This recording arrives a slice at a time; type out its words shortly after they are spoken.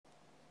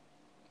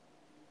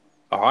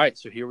All right,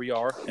 so here we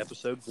are,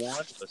 episode 1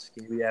 of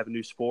Scary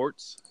Avenue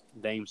Sports.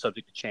 Name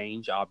subject to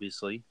change,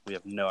 obviously. We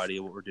have no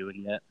idea what we're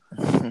doing yet.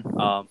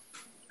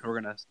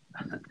 We're gonna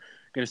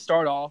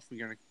start off. We're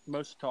gonna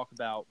mostly talk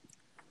about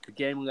the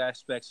gaming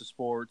aspects of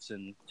sports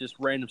and just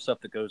random stuff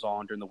that goes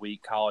on during the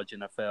week, college,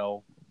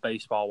 NFL,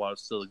 baseball while it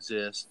still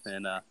exists,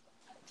 and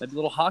maybe a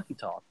little hockey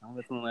talk. I don't know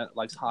if anyone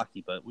likes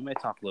hockey, but we may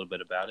talk a little bit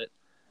about it.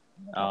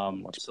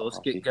 So let's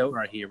get going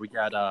right here. We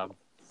got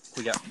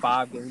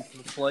 5 games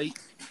on the slate.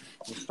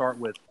 We'll start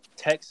with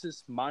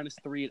Texas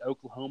 -3 at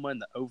Oklahoma and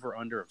the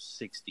over-under of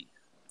 60.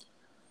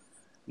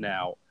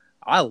 Now,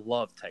 I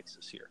love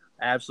Texas here.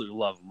 Absolutely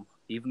love them,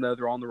 even though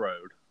they're on the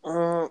road.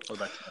 What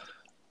about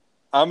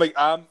you?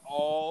 I'm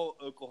all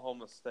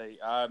Oklahoma State.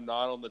 I'm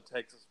not on the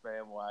Texas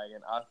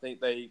bandwagon. I think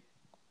they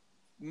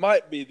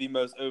might be the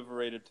most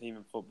overrated team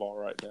in football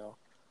right now.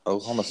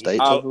 Oklahoma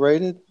State's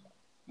overrated?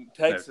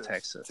 Texas.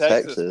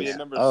 Texas. Being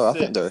number 6, I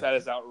think that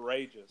is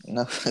outrageous.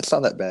 No, it's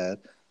not that bad.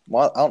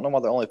 Well, I don't know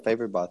why they're only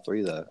favored by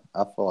 3, though.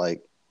 I feel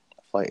like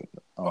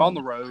on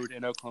the road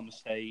in Oklahoma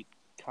State,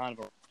 kind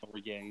of a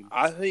rivalry game.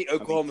 I think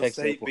Oklahoma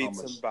State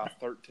beats them by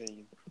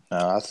 13. No,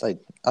 I say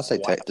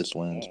Texas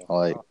wins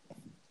by like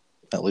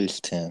at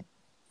least 10.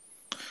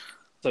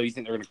 So you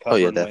think they're going to cover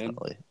and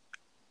definitely.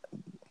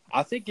 win?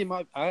 I think it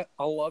might. I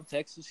love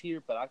Texas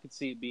here, but I could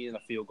see it being a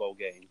field goal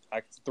game.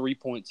 3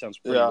 points sounds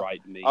pretty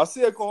right to me. I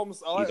see Oklahoma.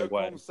 I like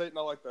Oklahoma State, and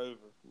I like the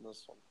over in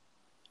this one.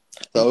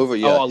 The over,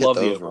 I love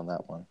the over on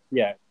that one.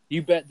 Yeah,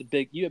 you bet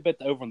the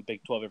over on the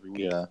Big 12 every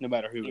week, no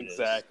matter who it is.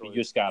 You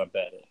just gotta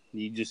bet it.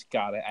 You just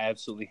gotta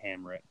absolutely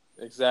hammer it.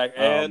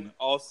 Exactly, and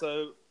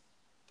also,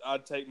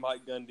 I'd take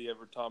Mike Gundy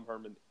over Tom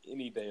Herman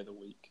any day of the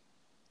week.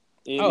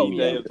 Any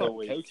day of the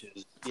week.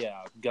 Coaches,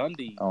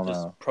 Gundy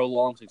just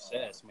prolonged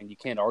success. I mean, you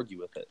can't argue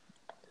with it.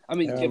 I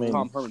mean, give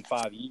Tom Herman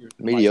 5 years.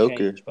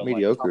 Mediocre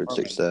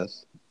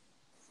success.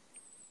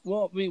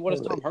 Well, I mean, what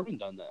has Tom Herman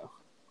done though?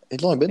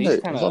 He's only been there.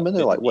 He's only been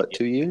there like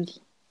 2 years?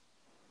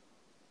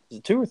 Is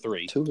it 2 or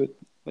 3? 2.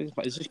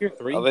 Is this year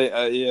 3? I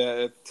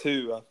think,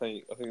 2. I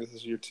think this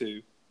is year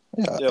 2.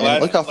 Yeah,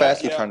 and look how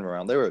fast he turned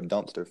around. They were a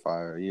dumpster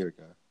fire a year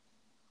ago.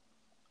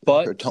 But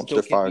they were a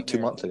dumpster fire 2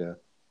 months ago.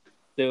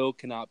 Still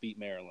cannot beat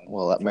Maryland.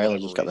 Well,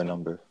 Maryland just got their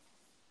number.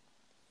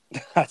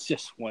 That's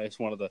just one. It's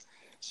one of the.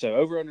 So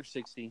over under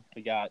 60.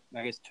 We got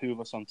 2 of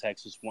us on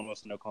Texas, 1 of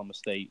us in Oklahoma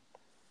State,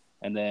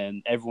 and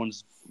then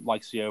everyone's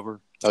likes the over.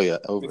 Oh yeah,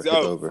 over.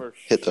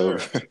 Hit the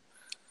over.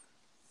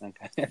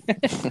 Okay.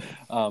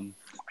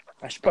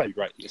 I should probably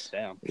write this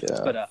down.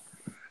 Yeah. But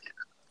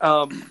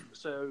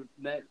so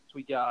next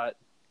we got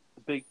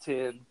the Big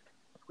Ten,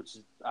 which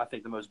is I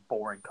think the most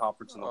boring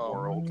conference in the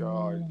world. Oh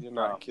God, you're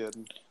not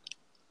kidding.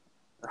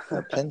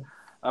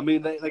 I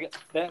mean they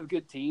have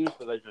good teams,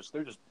 but they're just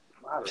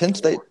Penn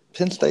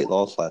State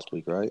lost last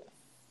week, right?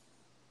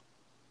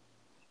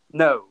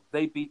 No,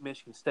 they beat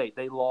Michigan State.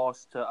 They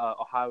lost to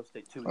Ohio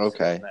State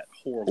 2-6 in that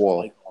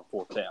horrible play on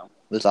 4th down.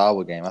 This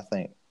Iowa game, I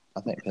think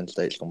Penn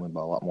State's gonna win by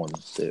a lot more than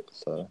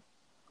 6. So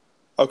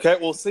okay,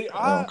 well, see,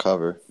 I don't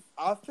cover.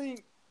 I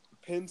think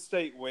Penn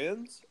State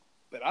wins,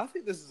 but I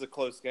think this is a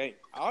close game.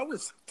 I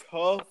was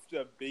tough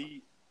to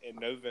beat in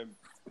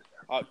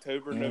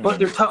October, November. But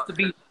they're tough to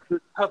beat.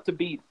 They're tough to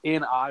beat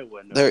in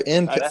Iowa. They're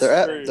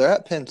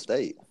at Penn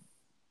State.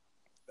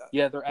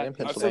 Yeah, they're at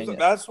Pennsylvania.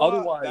 That's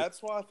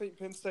why I think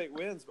Penn State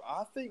wins. But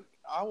I think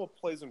Iowa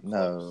plays them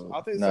close.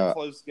 I think it's a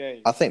close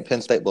game. I think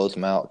Penn State blows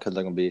them out because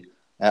they're going to be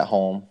at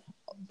home,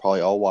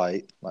 probably all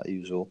white, like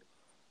usual.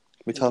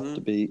 It'll be tough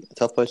to beat.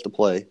 Tough place to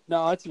play.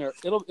 No,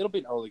 it'll be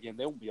an early game.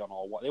 They won't be on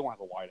all white. They won't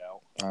have a white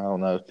out. I don't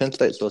know. Penn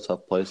State's still a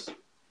tough place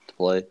to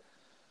play.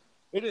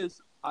 It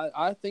is.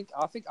 I think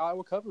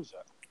Iowa covers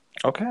that.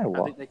 Okay,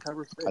 well, I think they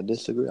cover 6. I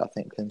disagree. I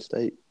think Penn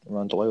State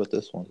runs away with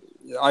this one.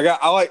 Yeah,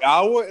 I like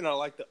Iowa and I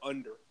like the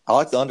under. I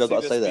like the under. I was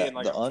about to say that.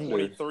 Like the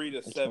under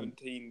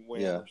 23-17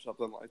 win or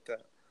something like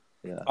that.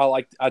 Yeah.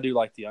 I do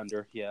like the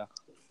under, yeah.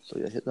 So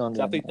hit the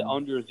under. I think the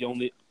under is the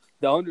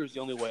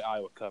only way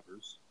Iowa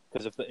covers.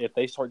 Because if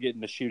they start getting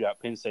the shootout,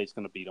 Penn State's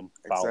going to beat them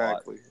by a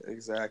lot.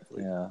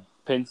 Exactly. Yeah.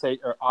 Penn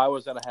State or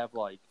Iowa's got to have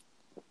like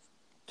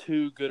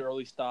 2 good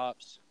early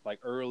stops, like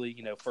early,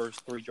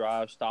 first 3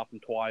 drives, stop them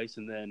twice,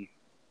 and then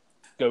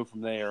go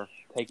from there,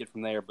 take it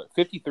from there. But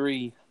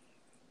 53,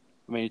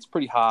 I mean, it's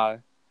pretty high.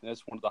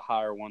 That's one of the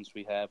higher ones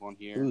we have on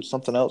here. Ooh,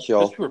 something else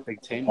y'all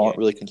aren't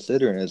really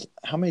considering is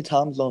how many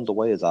time zones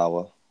away is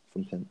Iowa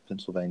from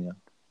Pennsylvania?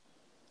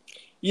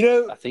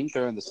 I think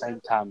they're in the same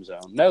time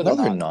zone. No,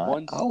 they're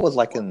not. Iowa's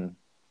like in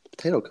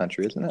potato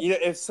country, isn't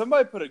it? If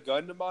somebody put a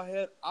gun to my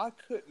head, I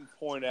couldn't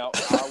point out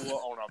Iowa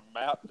on a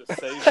map to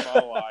save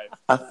my life.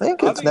 I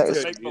think it's next.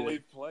 It's a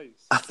make-believe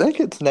place. I think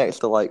it's next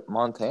to like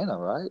Montana,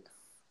 right?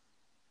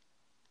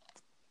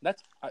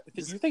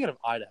 You're thinking of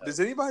Idaho. Does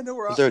anybody know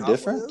where Iowa is? Is there a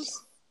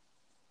difference?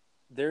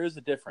 There is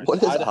a difference.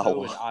 What is Idaho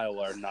Iowa? and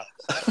Iowa are not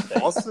the same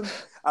thing. Austin,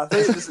 I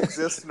think it just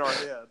exists in our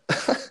head.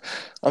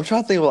 I'm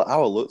trying to think of what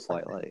Iowa looks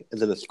like. Like,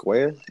 is it a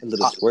square? Is it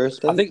a square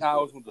state? I think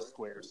Iowa's one of the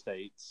square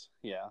states.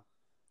 Yeah.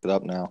 Look it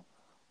up now.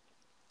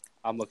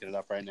 I'm looking it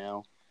up right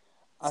now.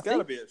 It's got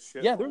to be a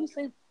shit. Yeah, they're in the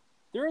same.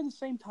 They're in the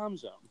same time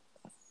zone.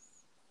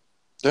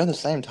 They're in the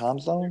same time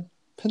zone?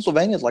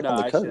 Pennsylvania's like No, on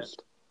the I said-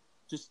 coast.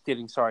 Just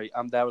kidding. Sorry,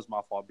 that was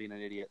my fault being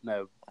an idiot.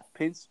 No,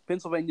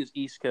 Pennsylvania's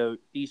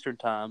Eastern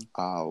time,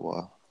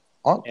 Iowa.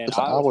 and Is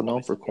Iowa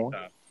known for Central corn?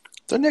 time.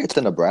 They're next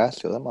to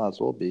Nebraska. That might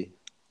as well be.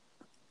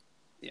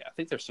 Yeah, I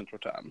think they're Central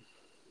time.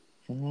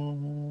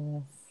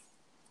 Mm,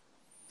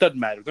 Doesn't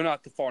matter. They're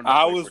not too far enough.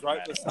 I away was for it to right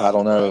matter. beside I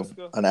don't know.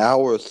 Nebraska. An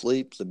hour of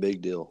sleep's a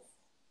big deal.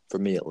 For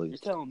me, at You're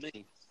least. telling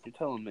me. You're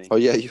telling me. Oh,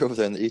 yeah, you're over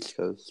there on the East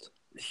Coast.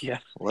 Yeah.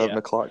 11 Yeah.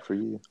 o'clock for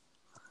you.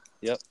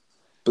 Yep.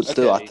 But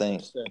still, Okay, I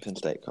think so- Penn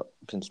State.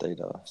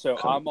 So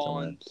comes I'm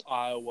on wins.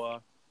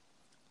 Iowa.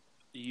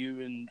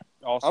 You and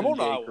Austin I'm on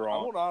Jake Iowa. are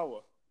I'm on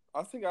Iowa.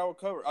 I think Iowa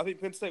covers. I think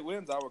Penn State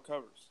wins. Iowa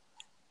covers.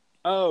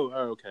 Oh,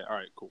 okay. All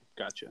right, cool.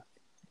 Gotcha.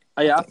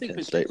 Yeah, I think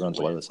Penn State runs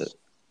away wins. with it.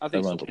 I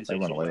think They Penn run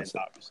State away wins,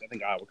 with it. obviously. I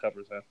think Iowa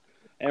covers that.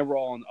 And we're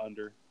all on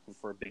under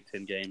for a Big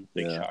Ten game.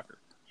 Big Yeah. shocker.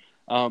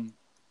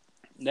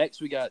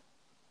 Next, we got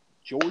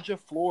Georgia,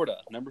 Florida.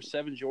 Number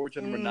 7,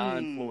 Georgia. Number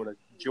 9, Florida.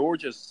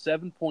 Georgia's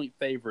 7-point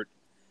favorite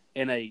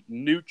in a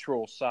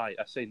neutral site.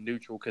 I say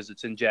neutral because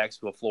it's in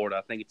Jacksonville, Florida.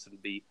 I think it's going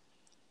to be.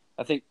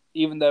 I think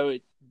even though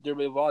there'll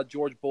be a lot of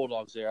Georgia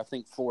Bulldogs there, I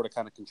think Florida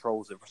kind of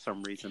controls it for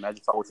some reason. I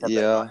just always have that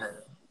in my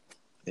head.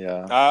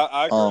 Yeah.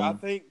 I agree. I Um,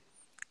 think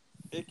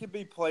it could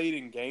be played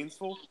in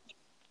Gainesville,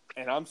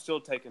 and I'm still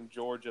taking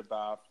Georgia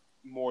by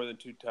more than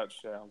 2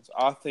 touchdowns.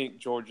 I think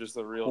Georgia's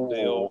the real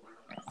deal.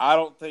 I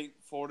don't think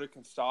Florida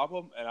can stop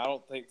them, and I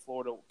don't think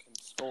Florida can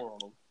score on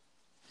them.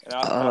 And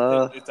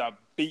I think it's a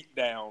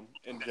beatdown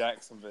in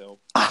Jacksonville.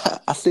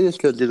 I see this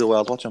could do the way.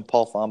 I was watching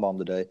Paul Feinbaum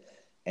today,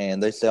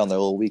 and they say on their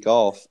little week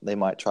off, they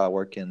might try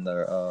working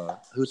their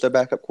who's their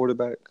backup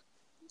quarterback?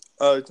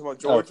 You talking about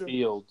Georgia?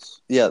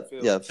 Fields. Yeah,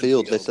 Fields.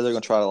 Fields. They said they're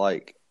going to try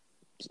to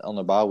on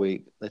their bye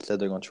week. They said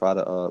they're going to try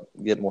to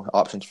get more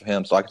options for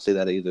him. So I can see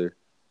that either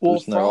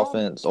boosting their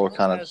offense or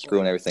kind of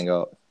screwing everything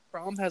up.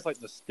 Fromm has like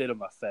the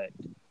Stidham effect.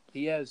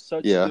 He has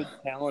such Yeah. good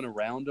talent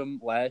around him.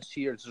 Last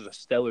year, it's just a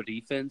stellar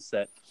defense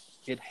that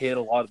it hit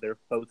a lot of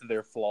both of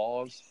their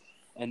flaws.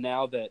 And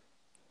now that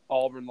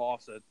Auburn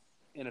lost an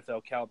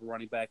NFL caliber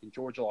running back and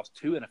Georgia lost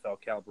 2 NFL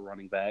caliber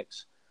running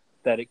backs,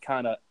 that it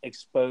kind of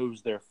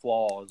exposed their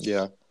flaws.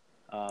 Yeah.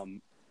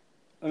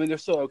 I mean, they're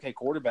still okay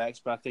quarterbacks,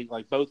 but I think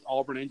like both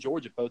Auburn and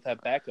Georgia both have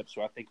backups,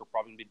 so I think are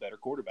probably going to be better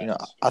quarterbacks. You know,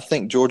 I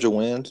think Georgia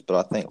wins, but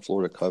I think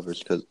Florida covers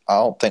because I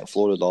don't think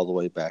Florida's all the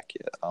way back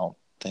yet. I don't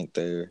think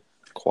they're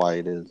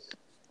quite as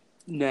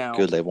now,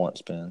 good as they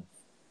once been.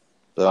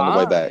 They're on the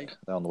way back.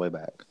 They're on the way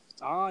back.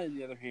 I, on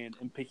the other hand,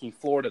 am picking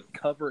Florida to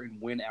cover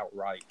and win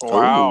outright.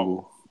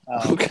 Wow.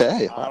 Ooh.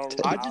 Okay.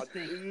 I just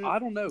think I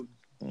don't know.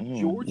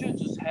 Mm. Georgia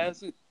just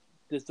hasn't.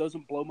 This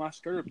doesn't blow my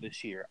skirt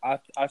this year.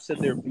 I said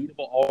they're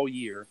beatable all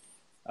year.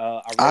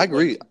 I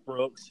agree.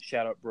 Brooks,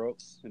 shout out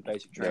Brooks in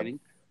basic training.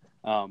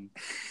 And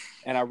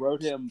I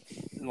wrote him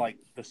in like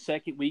the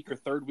second week or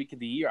third week of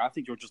the year. I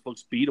think Georgia just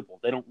looks beatable.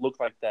 They don't look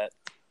like that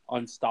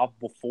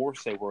unstoppable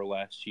force they were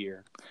last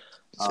year.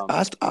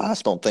 I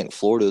just don't think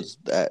Florida's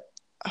that.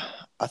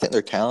 I think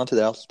they're talented.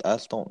 I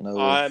just don't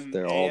know if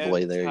they're all the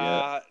way there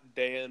yet.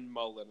 Dan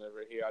Mullen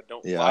over here. I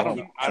don't Yeah, like I don't-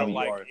 him. I don't you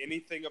like are.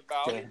 anything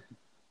about him.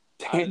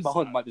 Dan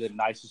Mullen might be the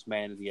nicest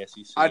man in the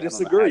SEC. I don't know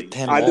disagree. how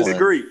Dan I Mullen.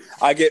 disagree.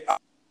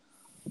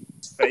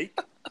 It's fake.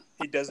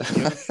 He doesn't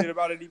give a shit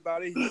about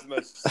anybody. He's the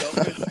most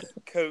selfish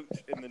coach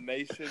in the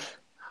nation.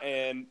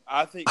 And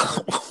I think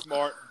Kirby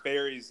Smart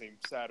buries him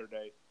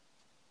Saturday.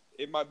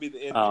 It might be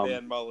the end of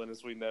Dan Mullen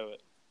as we know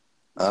it.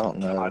 I don't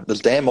know.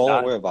 Does Dan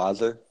Mullen wear a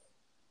visor?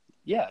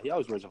 Yeah, he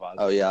always wears a visor.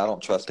 Oh yeah, I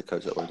don't trust the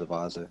coach that wears a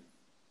visor.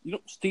 You know,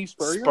 Steve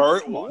Spurrier?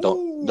 Come on.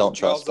 Don't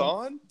trust him.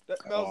 Malzahn? That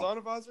Malzahn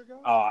advisor guy?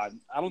 I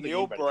don't think Neil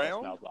anybody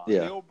Brown? trusts Malzahn. Yeah.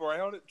 Neil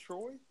Brown at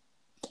Troy?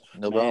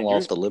 No, Brown Man,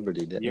 lost to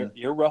Liberty, didn't he?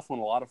 You're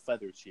ruffling a lot of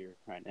feathers here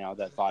right now.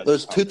 That visor.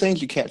 There's 2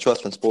 things you can't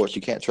trust in sports.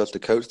 You can't trust a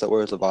coach that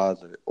wears a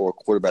visor or a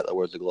quarterback that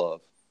wears a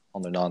glove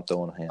on their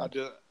non-throwing hand.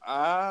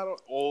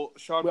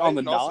 Sean on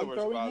the Payton also wears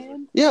a non-throwing visor.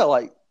 hand? Yeah,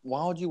 like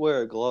why would you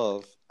wear a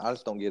glove? I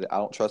just don't get it. I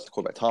don't trust the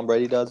quarterback. Tom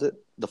Brady does it.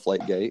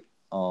 Deflate gate.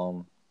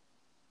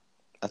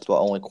 That's the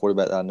only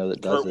quarterback that I know that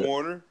does Kurt it.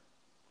 Warner,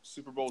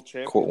 Super Bowl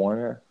champion. Kurt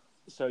Warner.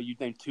 So you've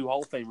named 2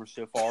 Hall of Famers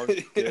so far.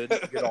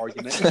 Good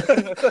argument.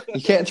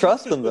 You can't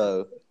trust them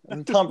though. I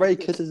mean, Tom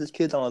Brady kisses his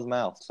kids on his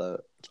mouth, so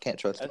you can't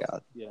trust the guy.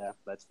 Yeah,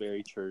 that's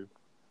very true.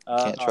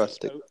 Can't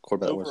trust the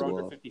quarterback that wears a Over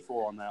under glove.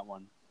 54 on that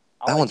one.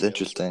 That one's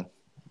interesting.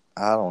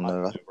 I don't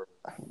know.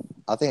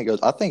 I think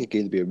it could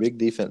either be a big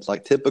defense,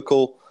 like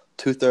typical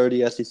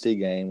 2:30 SEC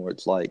game, where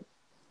it's like,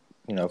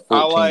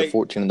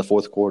 14-14 in the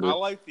fourth quarter. I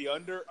like the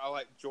under. I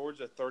like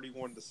Georgia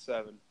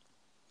 31-7.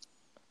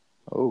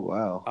 Oh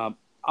wow.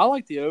 I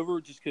like the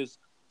over just because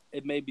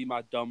it may be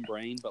my dumb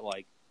brain, but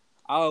like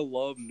I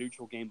love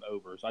neutral game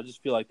overs. I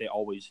just feel like they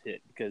always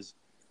hit because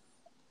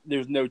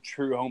there's no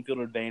true home field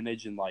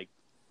advantage, and like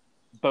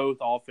both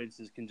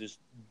offenses can just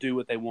do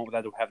what they want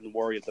without having to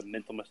worry of the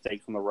mental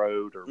mistakes on the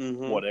road or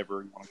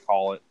whatever you want to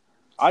call it.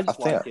 I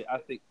like it. I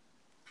think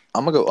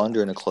I'm gonna go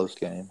under in a close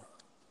game.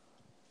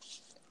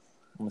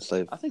 I'm gonna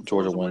say I think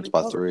Georgia Georgia wins winning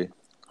by cover. 3.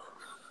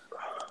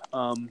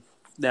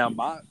 Now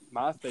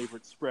my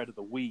favorite spread of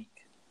the week.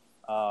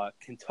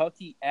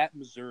 Kentucky at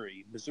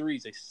Missouri. Missouri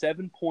is a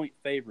 7-point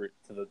favorite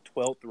to the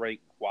 12th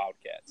ranked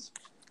Wildcats,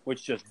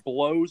 which just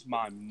blows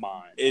my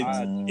mind.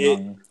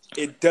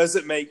 It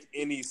doesn't make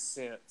any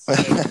sense.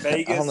 And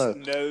Vegas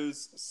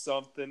knows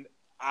something.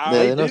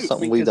 They know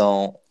something we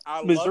don't.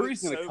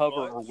 Missouri's going to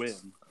cover or win.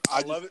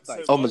 I love it so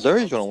much. Oh,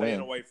 Missouri's going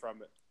to win.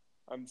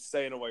 I'm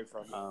staying away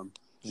from it.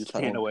 You're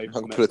staying away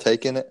from it. Put a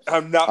take in it.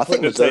 I'm not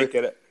putting a take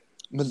in it.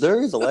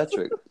 Missouri's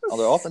electric.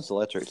 Their offense is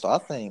electric. So I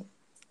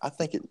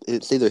think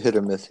it's either hit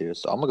or miss here.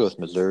 So I'm gonna go with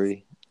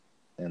Missouri,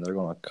 and they're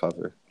gonna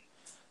cover.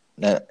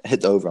 Now,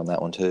 hit the over on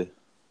that one too.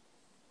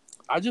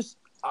 I just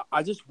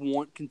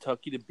want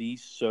Kentucky to be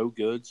so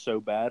good, so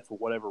bad for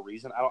whatever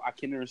reason. I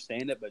can't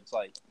understand it, but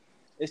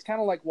it's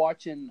kind of like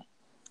watching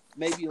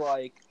maybe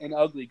like an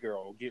ugly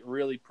girl get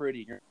really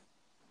pretty.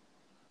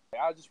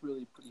 I just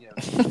really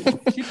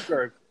she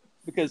deserves.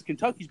 Because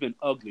Kentucky's been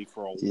ugly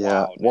for a while.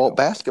 Yeah, well,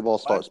 basketball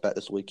starts back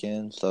this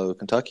weekend, so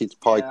Kentucky's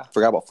probably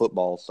forgot about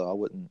football. So I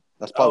wouldn't.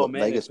 That's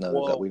probably what Vegas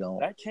knows that we don't.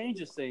 That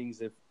changes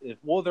things. If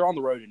they're on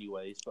the road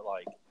anyways, but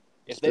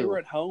if they were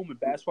at home and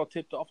basketball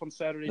tipped off on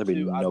Saturday there'd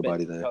be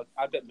nobody there.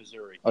 I bet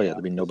Missouri. Oh yeah,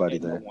 there'd be nobody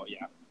there.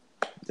 Yeah.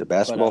 The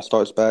basketball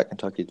starts back.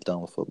 Kentucky's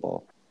done with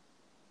football.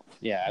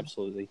 Yeah,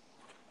 absolutely.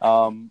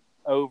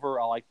 Over.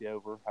 I like the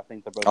over. I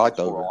think they're both. I like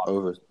the over.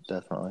 Over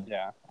definitely.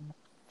 Yeah.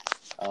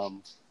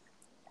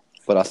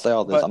 But I say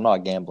all this, I'm not a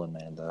gambling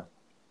man, though.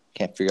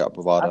 Can't figure out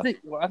bravado.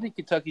 I think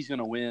Kentucky's going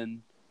to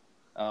win.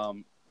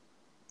 So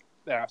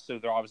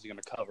they're obviously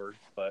going to cover,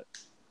 but.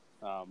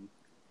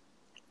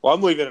 Well,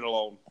 I'm leaving it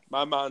alone.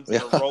 My mind's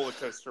in a roller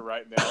coaster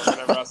right now.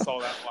 Whenever I saw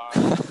that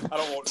line, I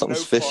don't want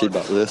something's fishy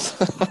about this.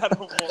 I don't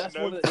want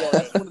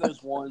that's one of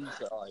those ones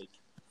that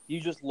you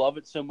just love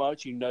it so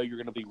much, you're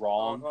going to be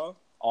wrong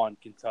on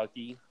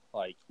Kentucky.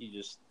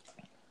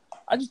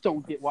 I just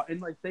don't get why.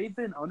 And they've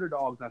been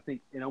underdogs, I think,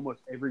 in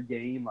almost every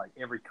game,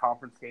 every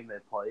conference game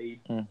they've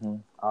played. Mm-hmm.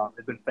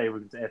 They've been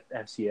favored against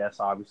FCS,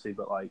 obviously,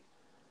 but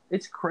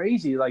it's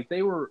crazy. I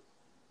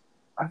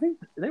think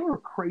they were a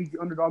crazy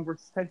underdog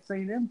versus Texas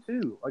A&M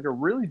too, a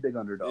really big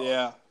underdog.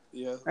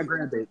 Yeah. And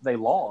granted, they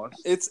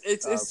lost. It's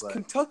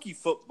Kentucky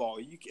football.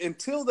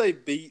 Until they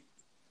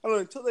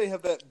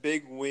have that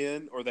big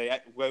win or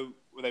they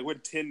win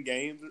 10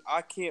 games.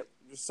 I can't.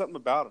 There's something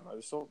about them. I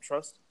just don't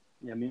trust them.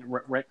 Yeah, I mean,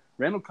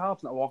 Randall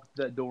Cobb's not walking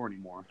through that door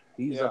anymore.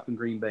 He's up in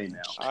Green Bay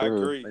now. I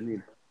agree.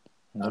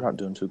 They're not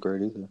doing too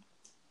great either.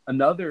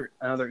 Another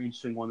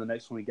interesting one. The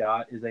next one we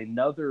got is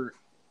another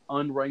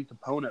unranked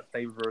opponent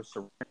favored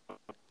versus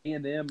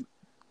A&M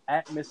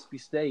at Mississippi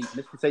State.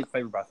 Mississippi State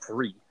favored by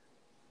 3.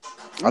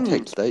 I'll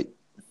take State.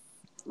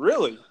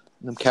 Really?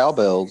 Them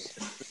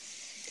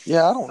Cowbells.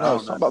 Yeah, I don't know.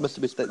 Something about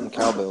Mississippi State and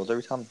Cowbells.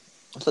 Every time,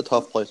 it's a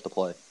tough place to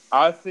play.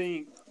 I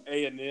think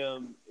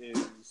A&M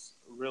is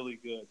really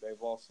good.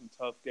 They've lost some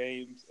tough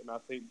games, and I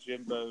think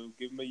Jimbo,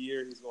 give him a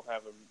year, he's going to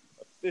have him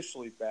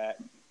officially back.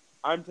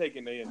 I'm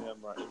taking A&M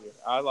right here.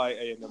 I like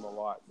A&M a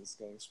lot in this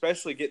game,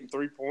 especially getting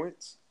 3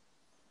 points.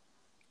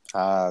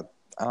 I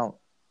don't.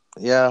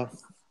 Yeah,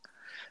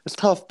 it's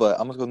tough, but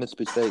I'm gonna go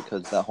Mississippi State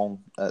because that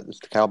home, it's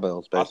the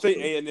Cowbells. Basically.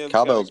 I think A&M.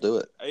 Cowbells do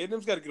it.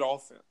 A&M's got a good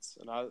offense,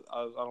 and I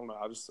don't know.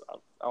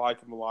 I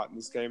like them a lot in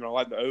this game, and I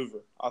like the over.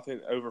 I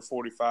think over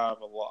 45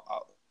 a lot.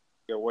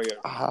 Go way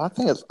over. I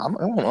think I'm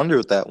going under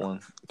with that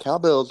one.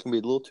 Cowbells can be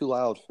a little too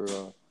loud for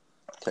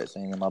Texas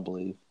A&M, I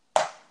believe,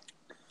 because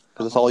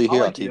that's all you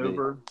hear on TV.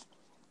 Over.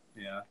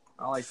 Yeah,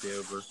 I like the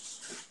over.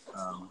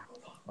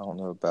 I don't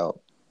know about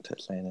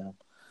Texas A&M.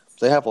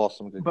 They have lost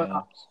some good games.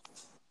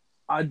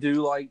 I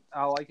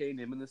like A&M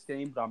in this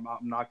game, but I'm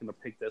not going to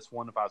pick this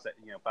one if I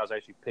was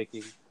actually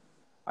picking.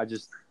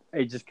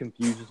 It just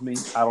confuses me.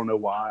 I don't know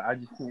why. I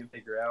just can't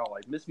figure it out.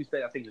 Mississippi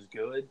State, I think is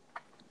good. I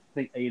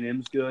think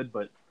A&M's good,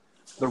 but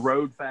the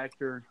road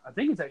factor. I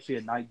think it's actually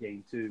a night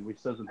game too,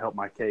 which doesn't help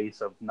my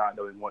case of not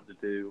knowing what to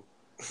do.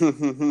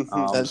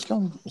 It's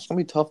gonna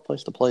be a tough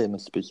place to play at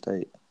Mississippi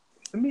State.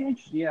 I mean,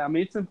 yeah. I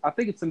mean, I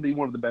think it's gonna be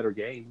one of the better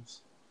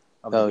games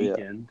of the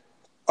weekend.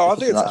 Oh, I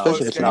think it's a close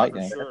game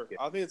for sure.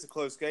 I think it's a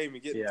close game.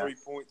 And getting 3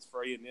 points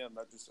for A&M,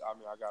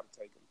 I got to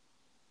take them.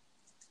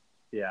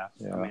 Yeah.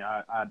 I mean,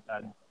 I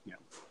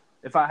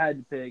if I had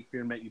to pick, if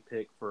you're gonna make me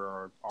pick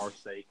for our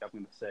sake, I'm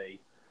gonna say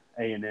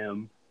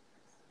A&M.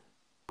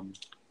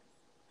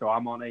 So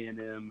I'm on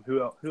A&M.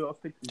 Who else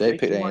picked? Dave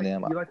picked A&M.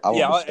 A&M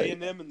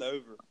and the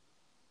over.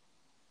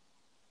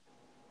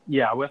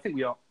 Yeah, well, I think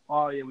we all.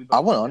 Oh yeah, we. I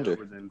went under.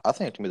 I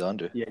think it can be the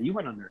under. Yeah, you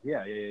went under.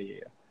 Yeah.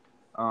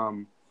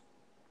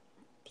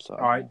 All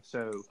right,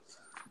 so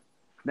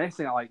next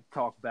thing I like to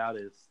talk about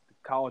is the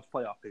college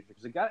playoff picture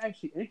because it got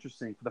actually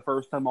interesting for the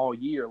first time all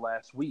year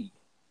last week.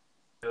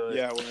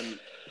 Yeah,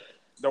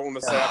 don't want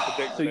to say I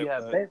predicted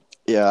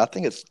I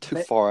think it's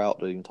too far out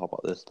to even talk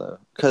about this though,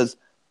 because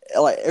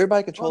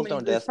everybody controls their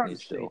own destiny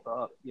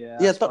still.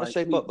 It's starting to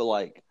shape up,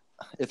 but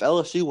if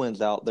LSU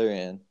wins out, they're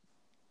in.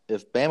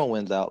 If Bama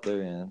wins out,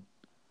 they're in.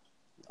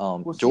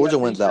 Georgia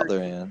wins out,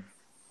 they're in.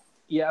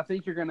 Yeah, I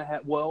think you're going to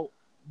have – and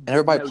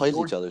everybody plays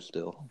each other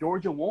still.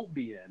 Georgia won't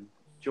be in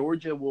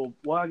Georgia will.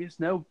 Well, I guess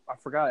no. I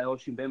forgot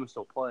LSU and Bama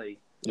still play.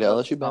 Yeah,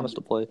 LSU Bama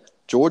still play.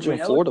 Georgia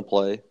and Florida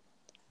play.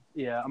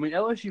 Yeah, I mean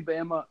LSU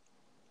Bama.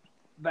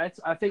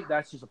 I think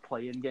that's just a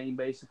play-in game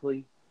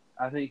basically.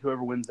 I think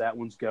whoever wins that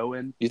one's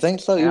going. You think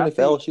so? Even if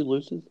LSU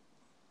loses?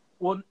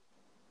 Well,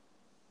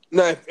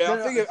 no. I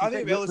think if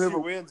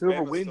LSU wins,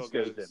 whoever Bama wins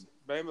still goes in.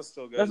 Bama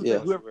still goes. Yeah.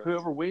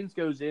 Whoever wins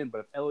goes in, but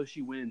if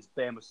LSU wins,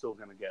 Bama's still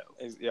going to go.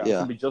 Yeah, it's going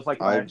to be just like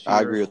last year.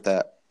 I agree with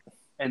that.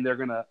 And they're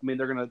gonna.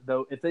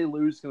 Though if they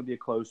lose, it's going to be a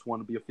close one.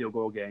 It'll be a field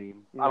goal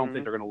game. I don't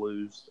think they're going to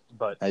lose,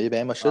 but hey,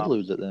 Bama should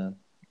lose it then.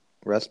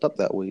 Rest up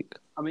that week.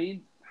 I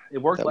mean, it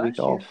worked that last week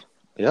year. Off.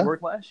 Yeah, it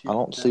worked last year. I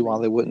don't see why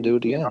they wouldn't do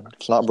it again. If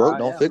it's not broke,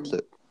 don't fix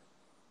it.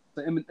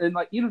 And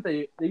like even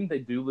if they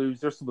do lose,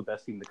 they're still the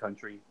best team in the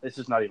country. It's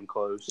just not even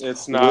close.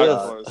 It's not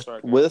close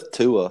right now. With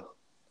Tua,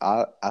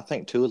 I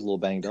think Tua's a little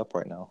banged up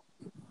right now.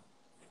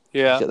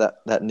 Yeah,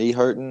 that knee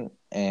hurting,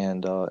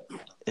 and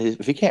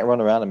if he can't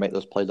run around and make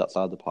those plays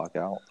outside the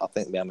pocket, I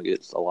think Bama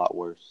gets a lot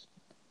worse.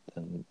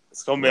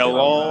 It's gonna be a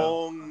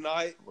long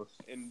night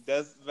in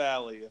Death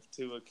Valley if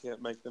Tua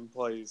can't make them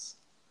plays.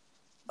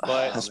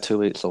 But that's 2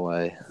 weeks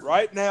away.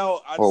 Right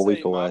now, I'd or a say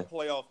week my away.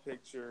 playoff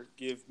picture: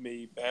 give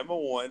me Bama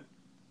 1,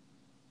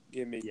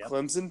 give me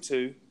Clemson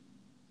 2,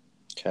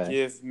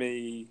 give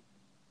me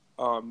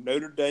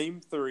Notre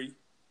Dame 3,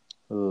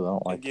 Ooh, I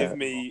don't like and give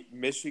me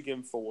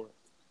Michigan 4.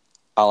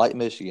 I like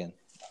Michigan.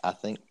 I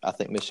think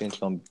Michigan's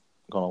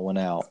gonna win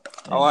out.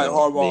 I like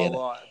Harbaugh a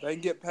lot. They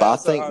can get past. But I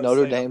think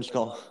Notre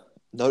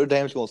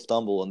Dame's gonna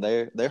stumble, and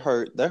they're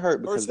hurt. They're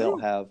hurt because they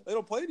don't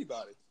play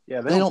anybody.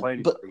 Yeah, they don't play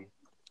anybody.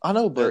 But I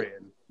know, but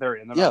they're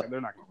in.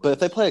 They're not. But if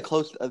they play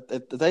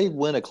if they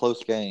win a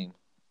close game,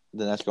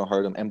 then that's gonna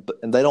hurt them.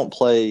 And they don't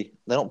play.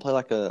 They don't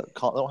have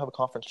a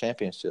conference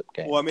championship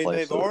game. Well, I mean,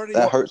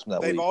 that hurts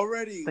them. They've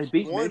already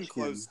won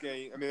close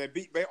game. I mean,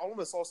 they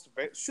almost lost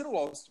should have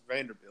lost to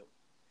Vanderbilt.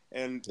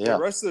 And the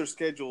rest of their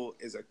schedule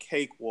is a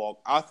cakewalk.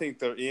 I think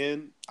they're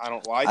in. I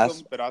don't like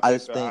them, but I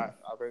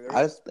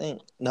just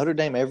think Notre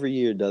Dame every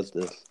year does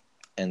this,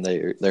 and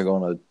they're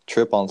going to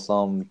trip on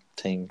some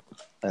team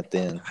at the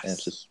end, and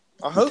it's just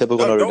typical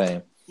Notre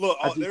Dame. Look,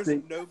 there's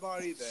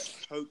nobody that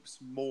hopes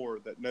more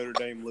that Notre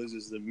Dame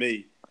loses than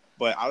me,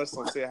 but I just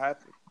don't see it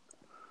happening.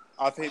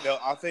 I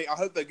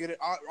hope they get it.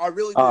 I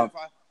really do.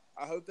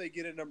 I hope they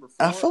get it number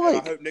 4. I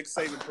hope Nick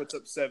Saban puts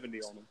up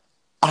 70 on them.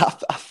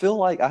 I feel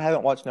like I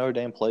haven't watched Notre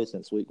Dame play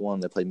since week 1.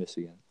 They played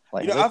Michigan.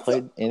 Like, have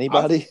they played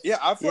anybody?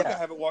 I feel like I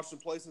haven't watched them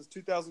play since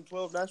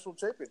 2012 National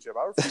Championship.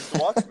 I refuse to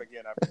watch them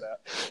again after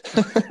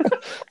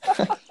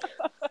that.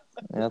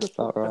 That's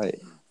about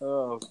right.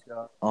 Oh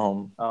God.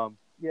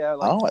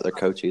 I don't like their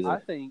coach either. I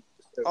think.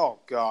 Oh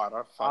God,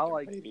 I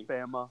like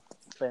Bama.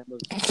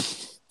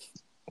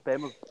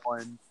 Bama's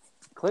 1.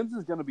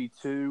 Clemson's going to be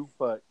 2,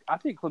 but I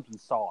think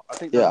Clemson's soft. I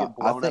think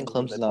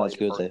Clemson's not as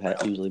good as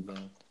they've usually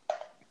been.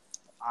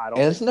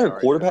 Isn't their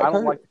quarterback hurt? I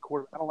don't like the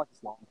quarterback. I don't like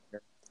his long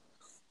hair.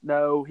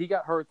 No, he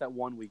got hurt that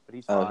 1 week, but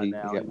he's fine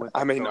now.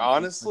 I mean,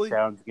 honestly,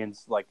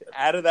 against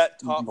out of that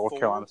top North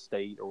Carolina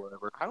State or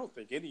whatever, I don't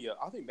think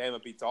I think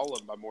Bama beats all of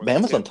them by more.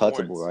 Bama's than 10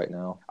 untouchable points. Right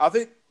now. I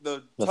think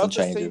the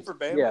toughest team for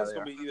Bama is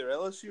going to be either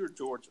LSU or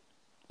Georgia.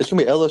 It's going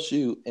to be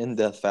LSU in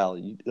Death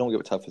Valley. You don't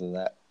get tougher than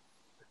that.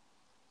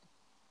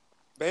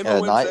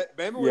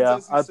 Bama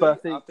wins SEC.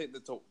 I think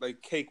they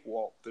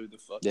cakewalk through the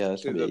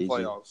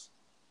playoffs.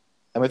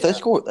 I mean, if they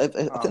score, I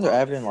think they're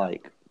averaging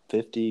like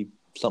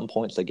 50-something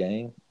points a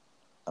game.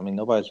 I mean,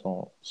 nobody's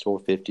going to score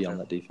 50 on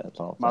that defense.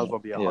 Might as well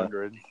be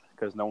 100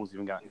 because no one's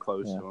even gotten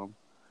close to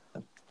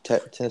them.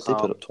 Tennessee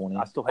put up 20.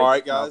 All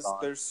right, guys.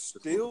 There's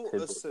still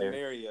a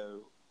scenario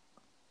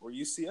where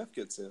UCF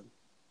gets in.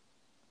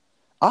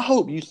 I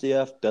hope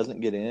UCF doesn't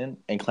get in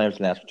and claims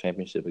the national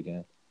championship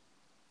again.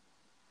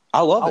 I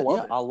love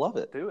it. I love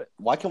it. Do it.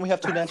 Why can't we have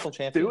 2 national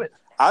champions? Do it.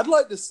 I'd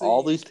like to see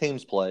all these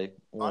teams play.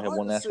 We only have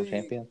 1 national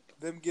champion.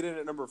 Them get in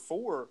at number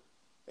 4,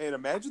 and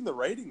imagine the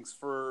ratings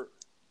for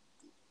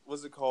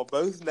what's it called?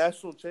 Both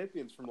national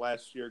champions from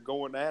last year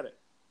going at it.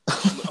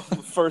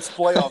 First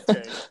playoff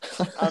game.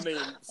 I mean,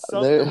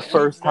 the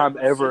first time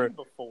ever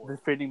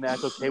defending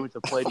national champions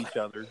have played each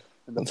other.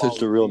 That's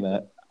just the real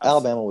match.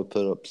 Alabama would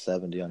put up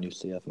 70 on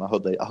UCF, and I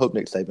hope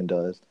Nick Saban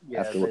does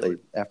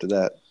after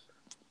that.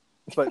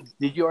 But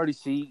did you already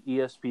see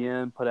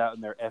ESPN put out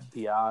in their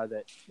FPI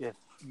that if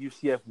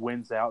UCF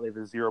wins out, they have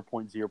a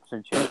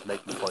 0.0% chance of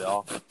making the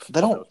playoff?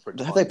 They don't.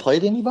 Have they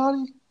played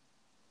anybody?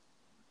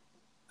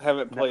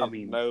 Haven't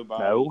played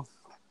nobody. No.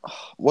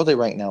 What are they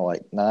ranked now?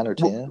 Like 9 or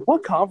 10?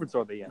 What conference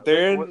are they in?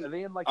 Are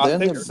they in like? I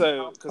think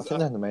so. I think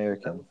they're in the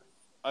American.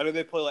 I know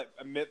they play like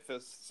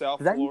Memphis, South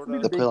Florida.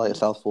 They play like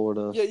South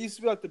Florida. Yeah, it used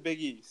to be like the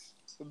Big East.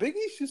 The Big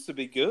East used to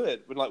be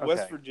good when like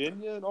West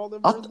Virginia and all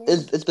them.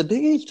 Is the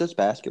Big East just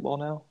basketball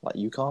now? Like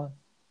UConn?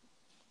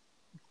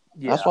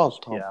 Yeah, that's what I was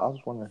talking. I was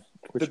wondering.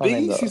 The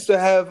Big East used to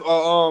have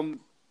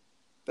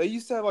they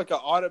used to have like an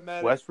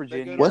automatic. West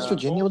Virginia. West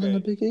Virginia was in the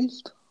Big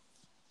East.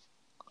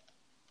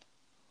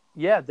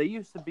 Yeah, they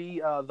used to be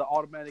the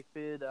automatic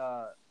bid.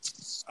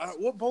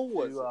 What bowl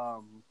was it?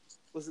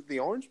 Was it the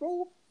Orange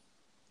Bowl?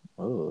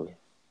 Oh.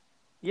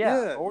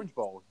 Yeah, Orange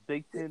Bowl,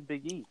 Big Ten,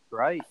 Big East,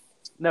 right?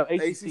 No, ACC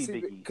Big East.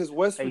 Because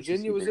West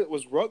Virginia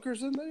was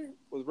Rutgers in there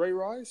with Ray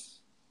Rice?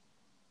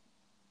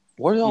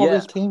 Where did all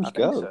these teams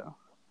go? So.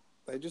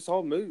 They just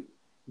all moved.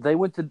 They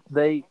went to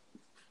they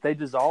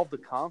dissolved the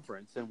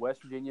conference, and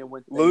West Virginia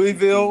went to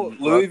Louisville. ACC,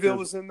 Louisville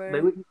was in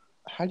there.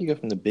 How do you go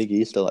from the Big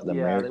East to like the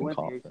American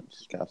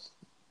Conference?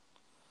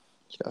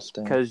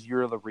 Because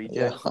you're the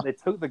rejects. Yeah. They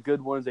took the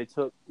good ones. They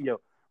took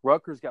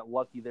Rutgers got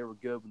lucky; they were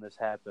good when this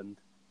happened.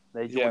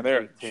 They joined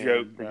they're Big Ten. a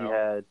joke Then now. you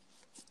had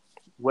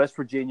West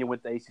Virginia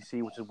went to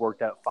ACC, which has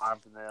worked out fine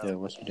for them. Yeah,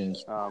 West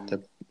Virginia's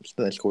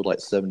they scored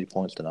like 70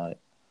 points tonight.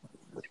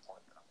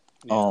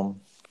 Yeah.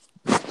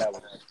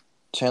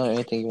 Chandler,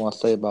 anything you want to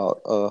say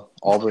about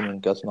Auburn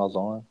and Gus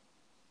Malzahn?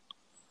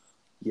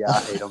 Yeah, I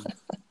hate them.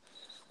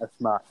 That's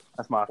my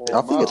Well,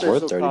 I think it's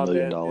worth $30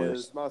 million.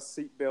 My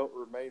seatbelt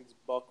remains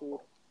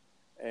buckled,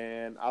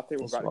 and I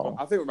think we're about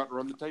to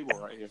run the table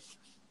right here.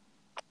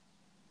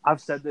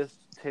 I've said this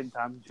 10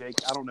 times, Jake.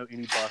 I don't know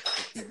any bus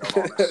with seatbelt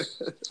on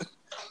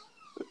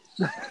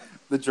it.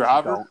 The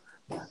driver.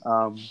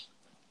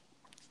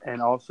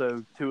 And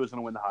also, Tua's going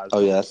to win the Heisman. Oh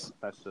yes,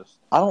 that's just.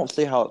 I don't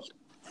see how.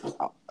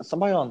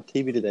 Somebody on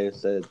TV today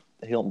said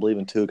he don't believe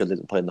in Tua because he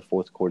didn't play in the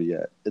fourth quarter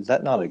yet. Is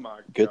that not a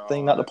good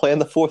thing not to play in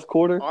the fourth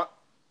quarter?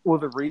 Well,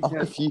 the reason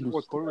is the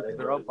fourth quarter is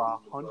they're up by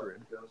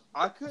 100.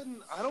 I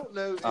don't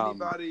know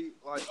anybody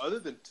like other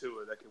than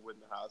Tua that can win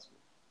the Heisman.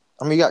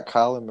 I mean, you got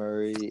Kyler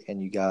Murray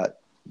and you got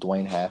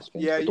Dwayne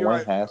Haskins. Yeah, you're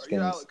right.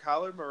 Haskins.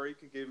 Kyler Murray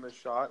could give him a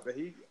shot, but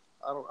I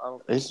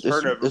don't. It's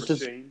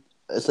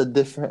a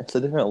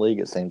different league.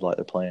 It seems like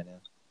they're playing in.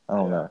 I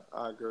don't know.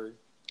 I agree.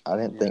 I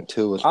didn't think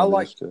Tua was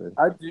this good.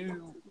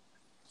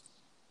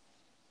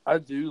 I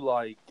do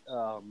like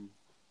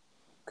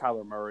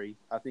Kyler Murray.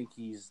 I think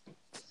he's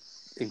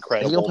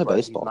incredible. He's gonna play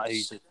baseball.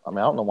 I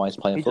don't know why he's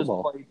playing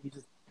football.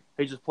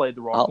 He just played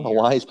the wrong. I don't know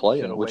why he's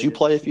playing. Would you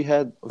play if you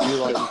had?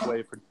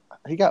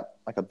 He got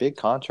like a big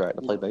contract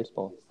to play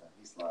baseball.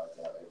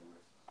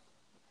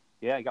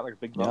 Yeah, he got like a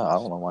big bonus. Yeah, I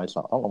don't know why he's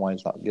not. I don't know why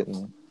he's not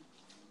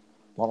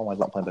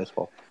playing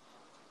baseball.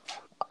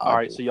 All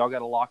right, so y'all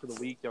got a lock of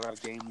the week. Y'all got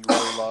a game you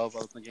really love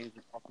other than the games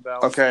we talked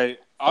about. Okay,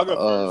 I'll go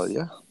first.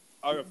 Yeah,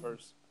 I'll go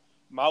first.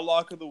 My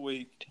lock of the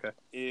week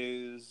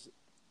is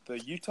the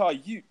Utah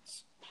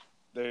Utes.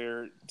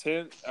 They're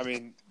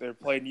playing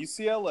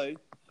UCLA.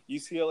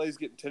 UCLA's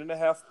getting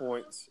 10.5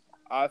 points.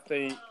 I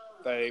think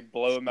they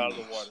blow them out of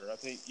the water. I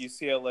think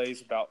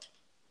UCLA's about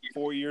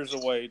 4 years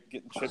away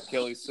getting Chip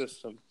Kelly's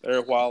system. They're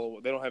a while away.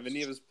 They don't have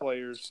any of his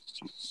players.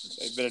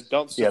 They've been a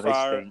dumpster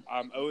fire.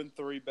 I'm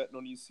 0-3 betting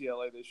on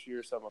UCLA this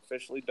year, so I'm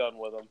officially done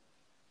with them.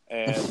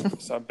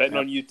 And so I'm betting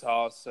on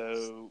Utah,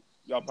 so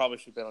y'all probably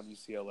should bet on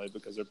UCLA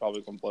because they're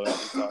probably going to blow out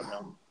Utah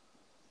now.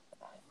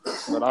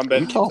 But I'm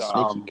betting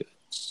Utah.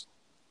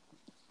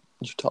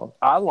 Utah.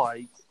 I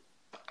like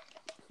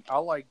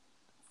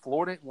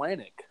Florida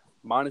Atlantic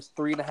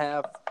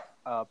 -3.5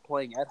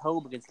 playing at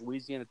home against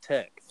Louisiana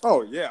Tech.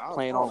 Oh yeah,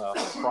 playing on a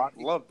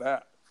Friday. Love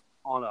that.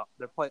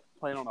 They're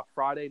playing on a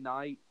Friday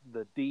night.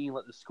 The dean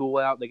let the school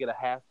out. They get a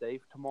half day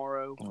for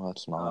tomorrow. Oh,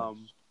 that's nice.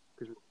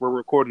 Because we're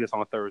recording this on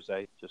a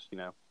Thursday, just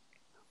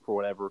for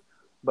whatever.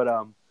 But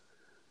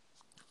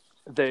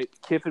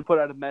Kiffin put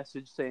out a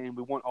message saying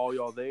we want all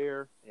y'all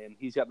there, and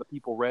he's got the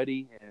people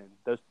ready. And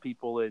those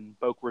people in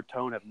Boca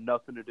Raton have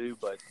nothing to do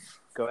but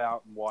go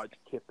out and watch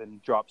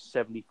Kiffin drop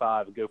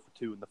 75 and go for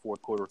 2 in the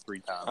fourth quarter 3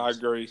 times. I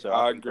agree. So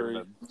I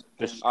agree.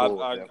 I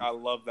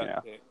love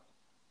that pick.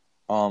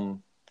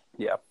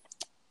 Yeah.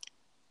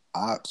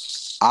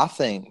 I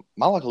think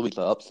my luck will be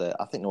the upset.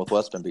 I think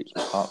Northwestern beats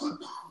Wisconsin.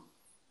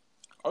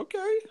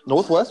 Okay.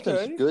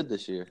 Northwestern's good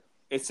this year.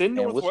 It's in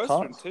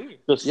Northwestern too.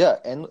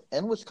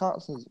 And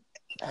Wisconsin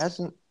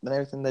hasn't been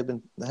everything they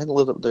hadn't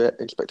lived up to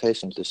their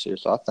expectations this year.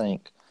 So I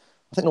think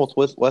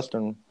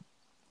Northwestern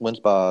wins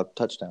by a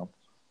touchdown.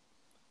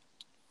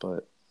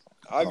 But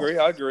I agree.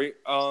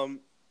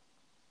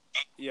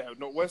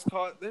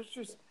 Wisconsin. There's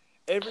just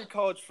every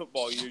college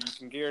football year you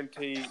can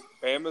guarantee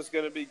Bama's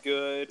going to be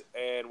good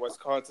and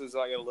Wisconsin's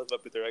not going to live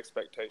up to their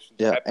expectations.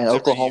 Yeah, and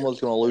Oklahoma's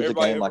going to lose a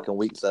game like in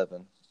week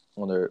 7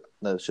 when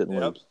they shouldn't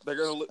lose. They're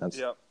going to lose.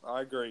 Yep,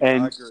 I agree.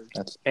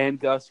 And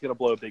Gus is going to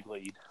blow a big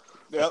lead.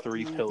 Yep.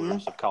 3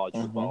 pillars of college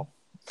football.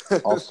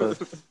 Also,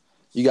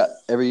 you got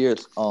every year.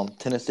 It's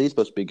Tennessee's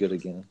supposed to be good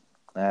again.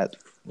 That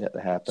yet to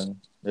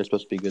happen. They're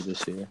supposed to be good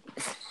this year.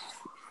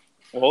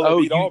 Well,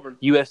 they beat Auburn.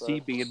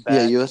 USC being back.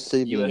 Yeah,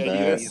 USC being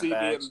back. USC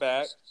being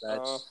back.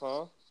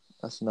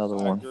 That's another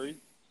one. I agree.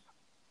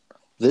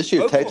 This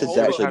year, Texas is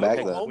actually back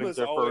though. Wins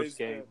their first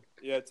game.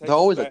 They're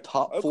always a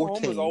top 4 team.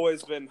 Oklahoma's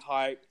always been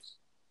hyped.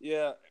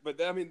 Yeah, but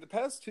the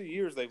past 2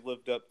 years they've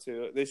lived up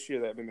to it. This year,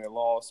 they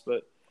lost,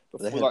 but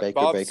they had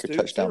Baker Stoops,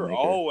 touchdown they were maker.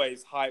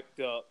 Always hyped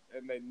up,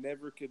 and they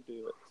never could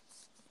do it.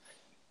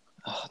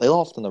 They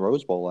lost in the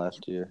Rose Bowl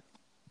last year,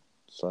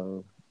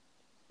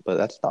 but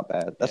that's not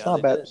bad. That's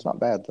not bad. It's not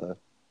bad though.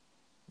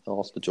 They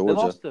lost to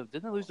Georgia.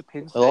 Didn't they lose to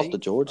Penn State? They lost to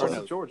Georgia.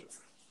 No, Georgia.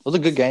 It was a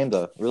good game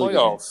though. Really good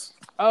game.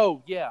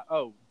 Oh yeah.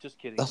 Oh, just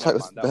kidding. That's like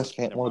the best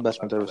game. One of the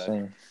best games I've ever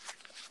seen.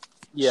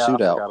 Yeah, shootout.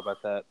 I forgot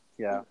about that.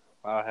 Yeah,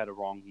 I had a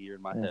wrong year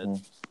in my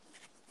head.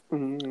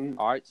 Mm-hmm.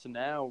 All right, so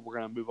now we're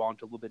going to move on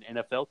to a little bit of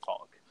NFL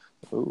talk.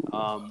 Ooh.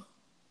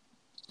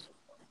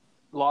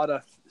 A lot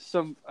of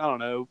I don't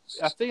know.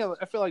 I feel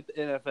like the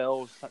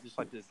NFL is just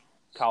like the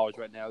college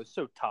right now. It's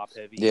so top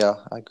heavy. Yeah,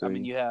 I agree. I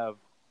mean, you have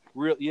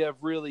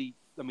really.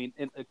 I mean,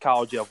 in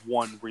college you have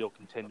one real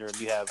contender, and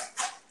you have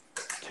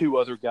two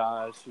other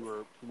guys who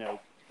are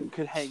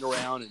could hang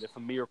around, and if a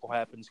miracle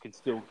happens, can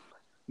still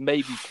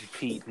maybe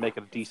compete, and make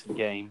it a decent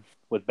game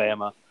with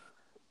Bama.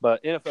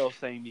 But NFL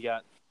same. You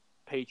got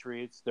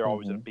Patriots; they're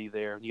always going to be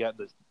there. You got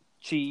the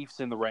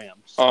Chiefs and the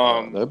Rams.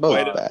 They're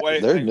both back.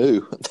 They're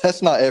new.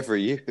 That's not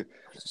every year.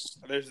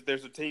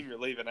 There's a team you're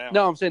leaving out.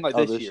 No, I'm saying like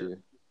this year.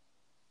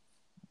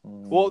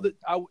 Well, the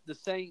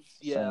Saints,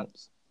 yeah,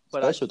 Saints.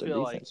 but especially I their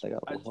feel defense, they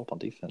got a little help on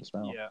defense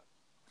now. Yeah.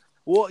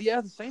 Well,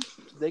 yeah, the Saints,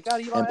 they got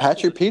Eli. And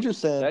Patrick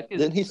Peterson,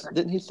 didn't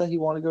he say he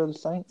wanted to go to the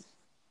Saints?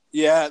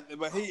 Yeah,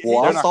 but he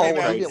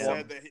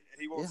said that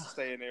he wants to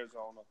stay in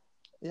Arizona.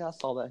 Yeah, I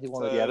saw that. He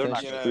wanted to they're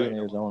not going to be in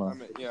Arizona. I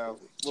mean, a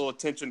little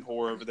attention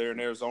whore over there in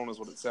Arizona is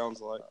what it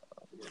sounds like.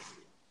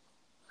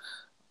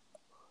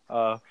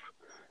 All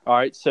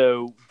right,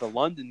 so the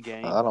London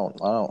game. I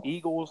don't.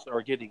 Eagles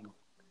are getting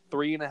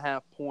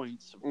 3.5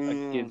 points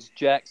against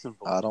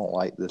Jacksonville. I don't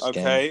like this game.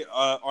 Okay.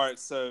 All right.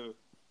 So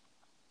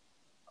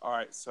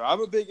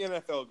I'm a big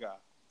NFL guy,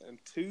 and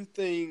two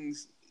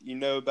things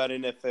about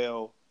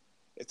NFL: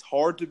 it's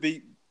hard to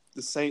beat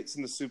the Saints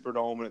in the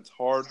Superdome, and it's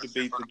hard to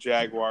beat the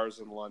Jaguars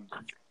in London.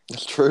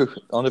 It's true.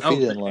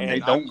 Undefeated in London.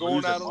 And I'm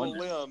going out on a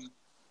limb,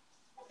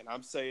 and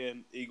I'm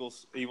saying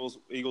Eagles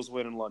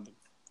win in London.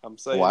 I'm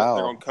saying they're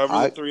going to cover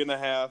the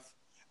 3.5.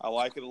 I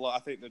like it a lot. I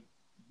think that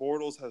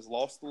Bortles has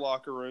lost the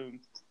locker room.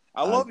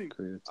 I love him.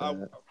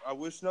 I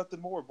wish nothing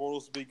more.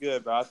 Bortles to be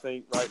good, but I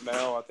think right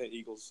now,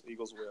 Eagles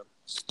win.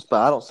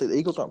 But I don't see the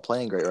Eagles aren't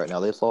playing great right now.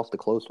 They just lost a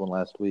close one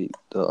last week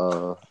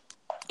to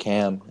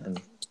Cam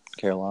and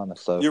Carolina.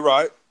 So you're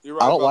right.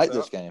 I don't like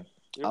this game.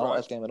 I don't like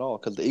this game at all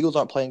because the Eagles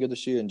aren't playing good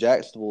this year, and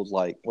Jacksonville's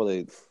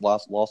they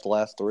lost the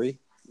last 3.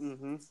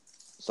 Mm-hmm.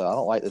 So I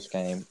don't like this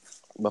game.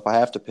 But if I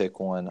have to pick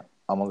one,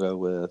 I'm gonna go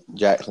with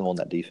Jacksonville in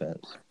that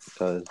defense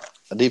because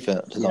the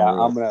defense is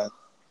unreal.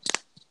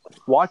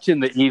 Watching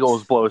the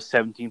Eagles blow a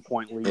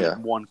 17-point lead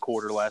in one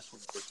quarter last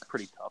week was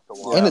pretty tough to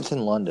watch. And it's in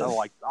London. I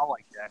like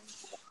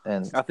Jacksonville.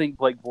 And I think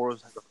Blake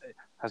Bortles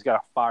has got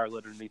a fire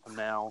lit underneath him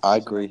now. I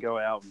agree. Go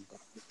out and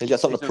he's got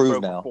something to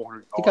prove now.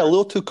 He got a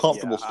little too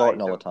comfortable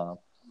starting all the time,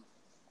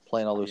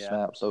 playing all those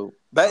snaps. So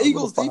that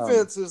Eagles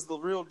defense is the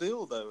real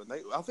deal, though. And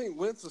I think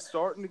Wentz is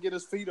starting to get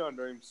his feet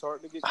under him,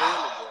 starting to get going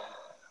again.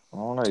 I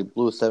don't know. He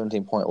blew a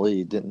 17-point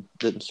lead,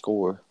 didn't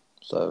score.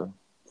 So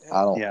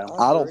I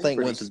don't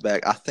think Wentz is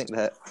back. I think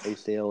that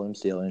ACL,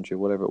 MCL injury,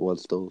 whatever it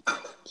was, still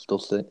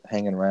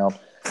hanging around.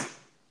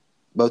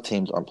 Both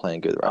teams aren't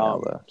playing good right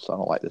now, though. So I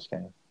don't like this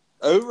game.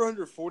 Over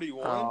under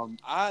 41.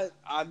 I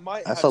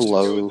might have to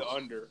low. go with the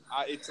under.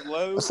 It's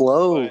low. It's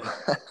low.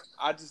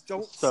 I just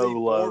don't see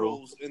low.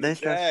 Bortles and the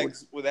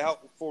Jags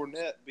without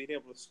Fournette being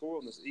able to score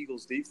on this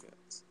Eagles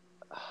defense.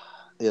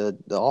 Yeah,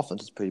 the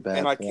offense is pretty bad.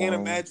 And I can't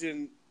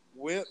imagine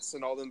Wentz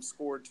and all them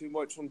scoring too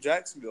much on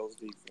Jacksonville's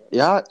defense.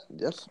 Yeah,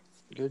 that's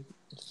good.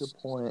 That's a good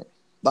point.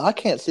 But I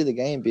can't see the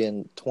game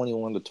being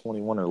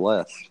 21-21 or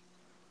less.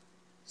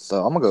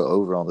 So I'm gonna go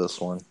over on this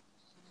one.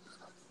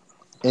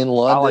 In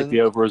London, I like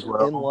the over as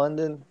well. In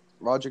London,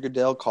 Roger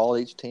Goodell called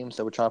each team,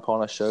 said we're trying to put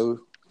on a show,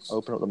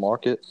 open up the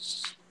market.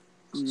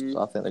 Mm-hmm.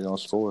 So I think they're going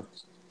to score.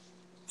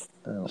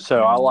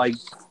 So I like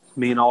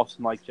me and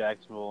Austin like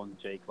Jacksonville, and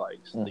Jake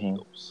likes the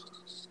Eagles.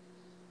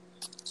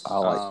 I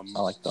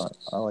like the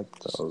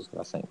over.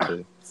 I think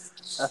too.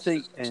 I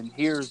think, and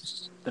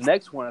here's the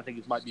next one. I think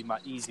it might be my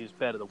easiest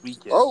bet of the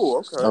weekend. Oh,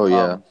 okay. Oh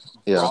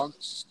yeah,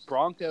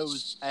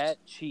 Broncos at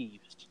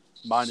Chiefs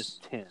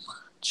 -10.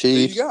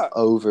 Chiefs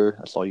over.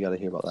 That's all you got to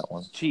hear about that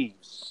one.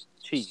 Chiefs.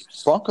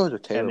 Broncos are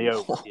terrible. And the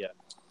over, yeah.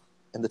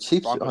 And the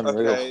Chiefs are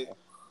unreal. Okay.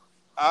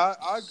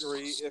 I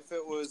agree. If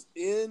it was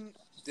in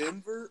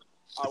Denver,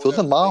 if it was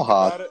in Mile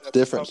High,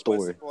 different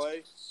story.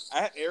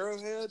 At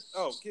Arrowhead,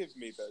 give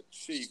me the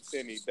Chiefs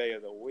any day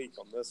of the week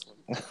on this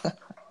one.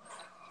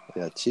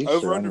 Yeah, Chiefs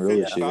over are under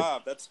unreal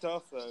 55. That's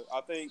tough though.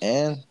 I think.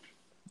 And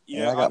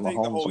I got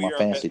Mahomes on my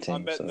fantasy team.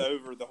 I'm betting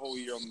over the whole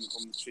year on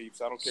the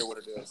Chiefs. I don't care what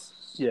it is.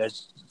 Yeah,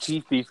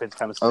 Chiefs defense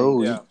kind of stinks.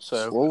 Oh, yeah.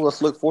 Well,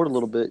 let's look forward a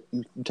little bit.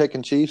 You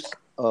taking Chiefs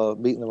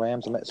beating the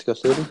Rams in Mexico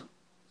City?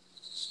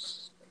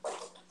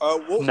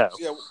 No,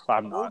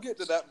 I'm not. We'll get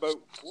to that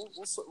boat. We'll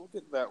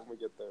get to that when we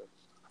get there.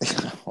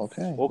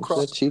 Okay. We'll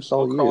cross Chiefs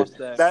all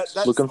year. That's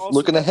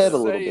looking ahead a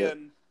little bit.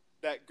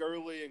 That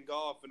Gurley and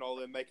Goff and all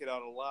them make it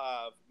out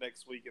alive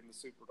next week in the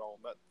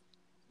Superdome.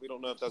 We don't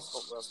know if that's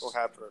going to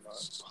happen or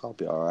not. I'll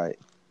be all right.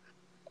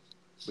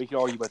 We can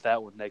argue about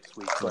that one next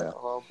week. But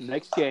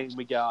next game,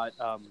 we got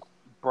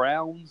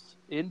Browns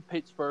in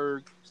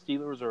Pittsburgh.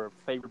 Steelers are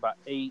favored by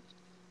 8.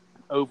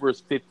 Over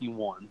is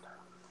 51.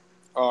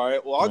 All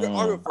right. Well, I'll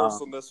go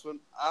first on this one.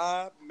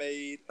 I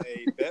made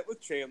a bet with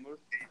Chandler.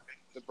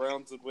 The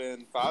Browns would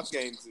win 5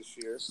 games this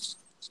year.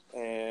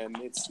 and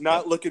it's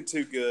not looking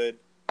too good.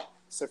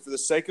 So for the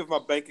sake of my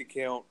bank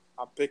account,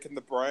 I'm picking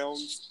the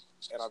Browns,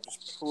 and I'm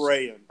just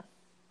praying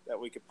that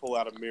we could pull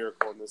out a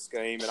miracle in this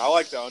game. And I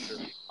like the under.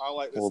 I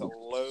like this a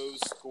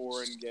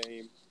low-scoring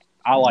game.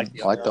 I like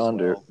the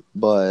under, well.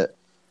 But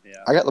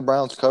I got the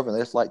Browns covering.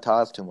 They just like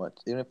ties too much.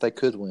 Even if they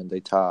could win, they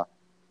tie.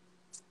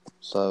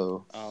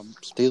 So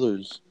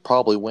Steelers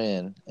probably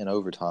win in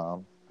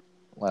overtime,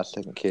 last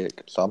second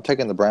kick. So I'm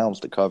taking the Browns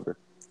to cover.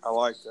 I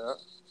like that.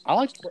 I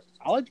like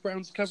the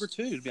Browns to cover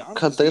too. To be honest,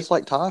 because they just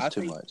like ties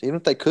too much. Even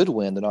if they could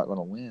win, they're not going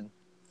to win.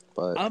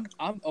 But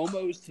I'm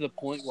almost to the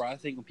point where I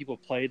think when people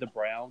play the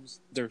Browns,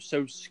 they're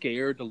so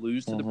scared to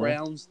lose to the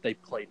Browns, they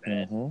play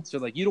bad. So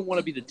like you don't want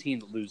to be the team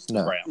that loses to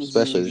the Browns,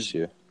 especially this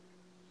year.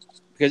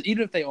 Because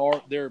even if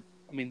they're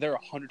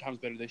 100 times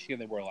better this year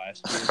than they were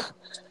last year,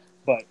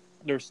 but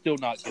they're still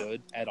not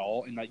good at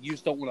all. And like you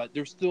just don't want to.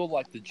 They're still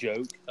like the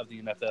joke of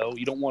the NFL.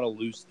 You don't want to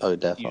lose them. Oh,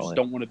 definitely. You just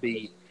don't want to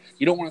be.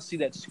 You don't want to see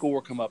that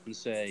score come up and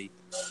say,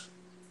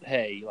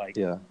 "Hey, like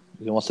You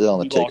don't want to see that on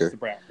the ticker. Lost the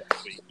Browns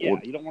last week. Yeah,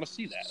 you don't want to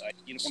see that. Like,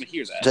 you don't want to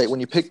hear that. Jake, when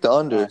you pick the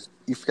under,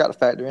 you forgot to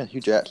factor in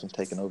Hugh Jackson's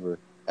taking over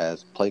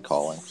as play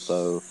calling.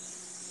 So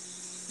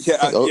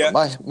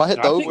might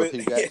hit the over with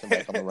Hugh Jackson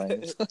back on the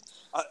reins.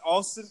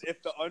 Austin,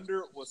 if the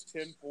under was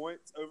 10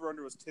 points,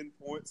 over-under was 10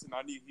 points, and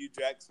I knew Hugh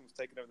Jackson was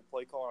taking over the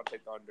play call, I'd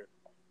take the under.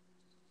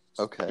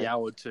 Okay. Yeah, I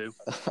would too.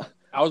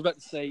 I was about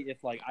to say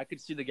if like I could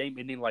see the game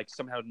ending like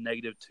somehow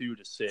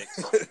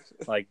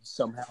 -2-6, like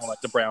somehow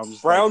like the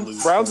Browns.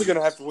 Browns are going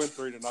to have to win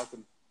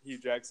 3-0. Hugh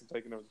Jackson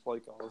taking over the play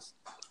calls.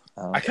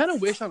 I kind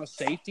of wish on a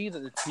safety that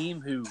the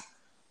team who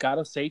got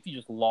a safety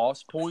just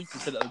lost points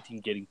instead of the other team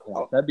getting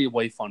points. That'd be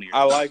way funnier.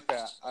 I like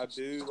that. I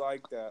do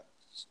like that.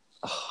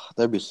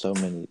 There'd be so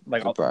many.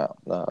 Like the Browns.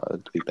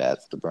 It'd be bad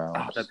for the Browns.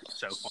 Oh, that'd be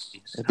so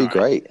funny. It'd be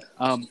great.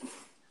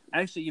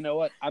 Actually, you know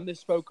what? I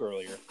misspoke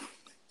earlier.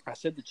 I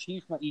said the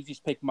Chiefs my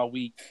easiest pick of my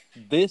week.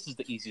 This is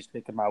the easiest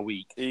pick of my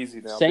week. Easy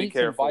now. Saints be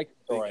careful. And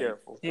Vikings be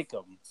careful. Pick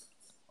 'em.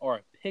 Or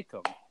a pick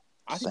 'em.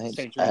 I think Saints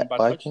the Saints win by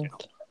Vikings?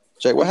 touchdown.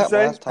 Jake, what happened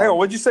last time? Hang on,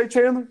 what'd you say,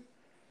 Chandler?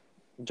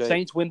 Jake,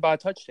 Saints win by a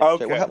touchdown.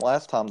 Okay. Jake, what happened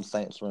last time the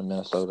Saints were in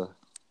Minnesota?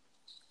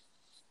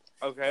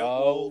 Okay.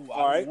 Oh,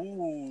 all right.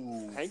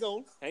 Ooh.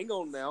 Hang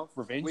on now.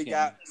 Revenge we game.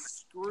 got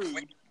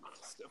screwed.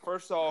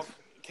 First off,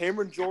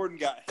 Cameron Jordan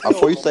got held.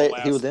 Before you on say the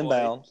it, he was last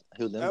inbounds. play.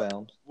 He was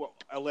inbounds. Well,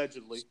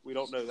 allegedly. We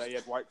don't know that. He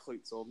had white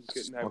cleats on.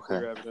 Couldn't have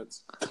clear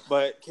evidence.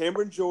 But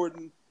Cameron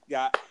Jordan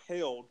got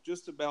held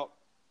just about,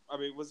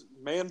 it was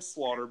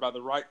manslaughter by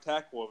the right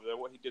tackle over there,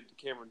 what he did to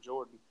Cameron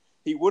Jordan.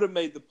 He would have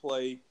made the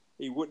play.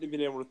 He wouldn't have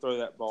been able to throw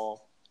that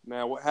ball.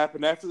 Now, what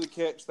happened after the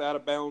catch, the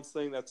out-of-bounds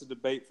thing, that's a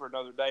debate for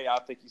another day. I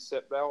think he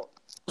stepped out.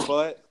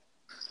 But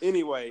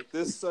anyway,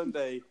 this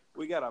Sunday,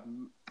 we got a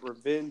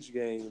revenge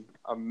game,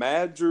 a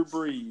mad Drew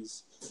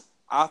Brees.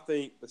 I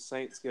think the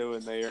Saints go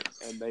in there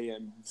and they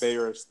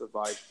embarrass the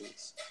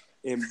Vikings.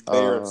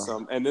 Embarrass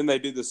them. And then they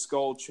do the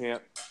skull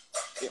chant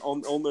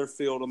on their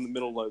field on the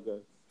middle logo.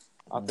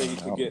 I think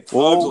it could get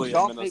ugly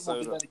in Minnesota.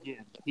 Won't do that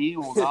again. He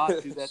will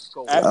not do that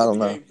skull chant. I don't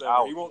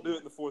know. He won't do it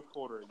in the fourth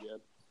quarter again.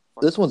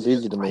 This one's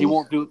easy to me. He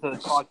won't do it to the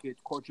clock gets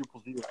quadruple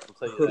zero. I'll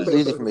tell you that. It's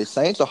easy for me.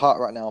 Saints are hot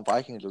right now.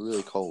 Vikings are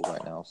really cold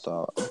right now. So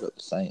I'll go with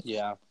the Saints.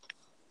 Yeah.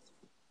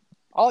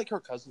 I like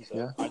Kirk Cousins, though.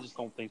 Yeah. I just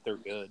don't think they're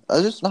good.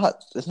 It's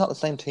not the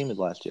same team as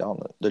last year. I don't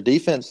know. Their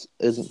defense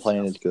isn't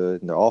playing as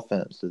good, and their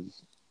offense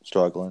is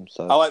struggling.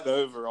 So I like the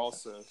over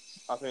also.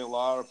 I think a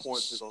lot of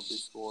points are going to be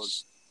scored.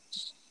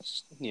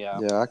 Yeah.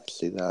 Yeah, I can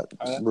see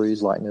that.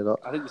 Breeze lighting it up.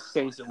 I think the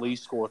Saints at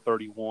least score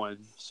 31,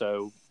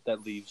 so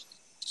that leaves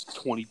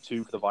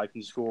 22 for the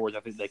Vikings score, which I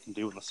think they can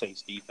do in the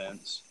Saints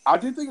defense. I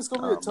do think it's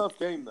going to be a tough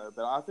game, though,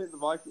 but I think the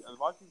Vikings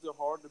are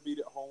hard to beat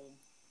at home.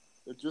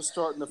 They're just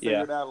starting to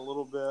figure it out a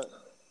little bit.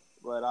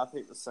 But I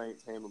think the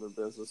Saints handle their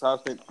business. The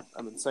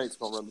Saints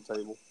going to run the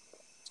table.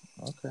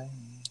 Okay.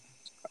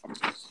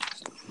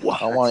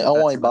 I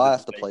want any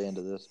bias to play into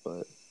this,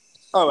 but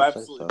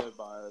absolutely no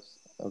bias.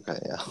 Okay,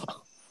 yeah. I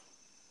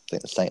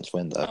think the Saints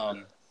win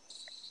though.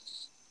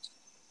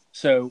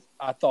 So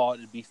I thought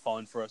it'd be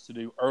fun for us to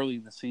do early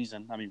in the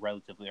season.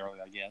 Relatively early,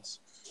 I guess.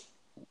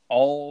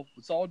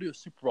 Let's all do a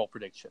Super Bowl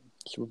prediction.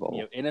 Super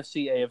Bowl.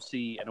 NFC,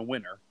 AFC, and a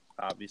winner,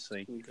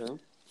 obviously. Okay.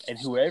 And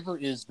whoever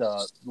is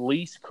the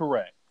least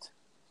correct,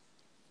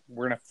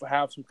 we're going to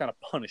have some kind of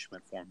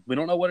punishment for them. We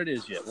don't know what it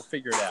is yet. We'll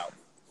figure it out.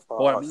 But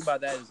what I mean by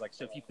that is,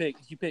 so if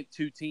you pick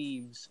two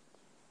teams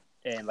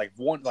and,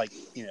 one,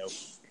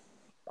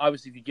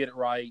 obviously if you get it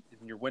right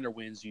and your winner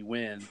wins, you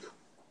win.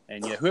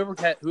 And, whoever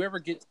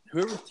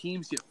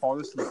teams get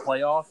farthest in the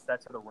playoff,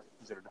 that's how the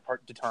rankings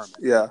are determined.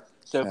 Yeah.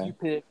 So if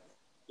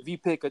you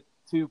pick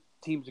two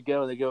teams to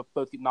go, they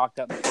both get knocked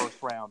out in the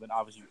first round, then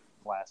obviously you're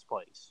in last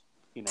place.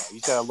 You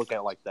just got to look at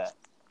it like that.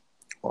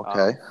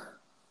 Okay.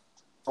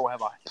 We'll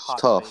have a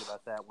hot debate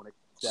about that when it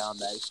comes down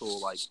to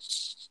actual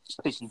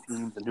picking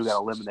teams and who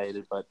got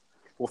eliminated, but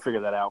we'll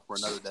figure that out for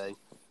another day.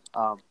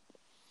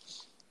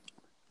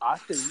 I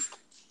think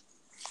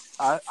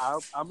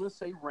I'm going to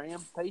say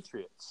Rams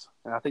Patriots,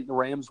 and I think the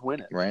Rams win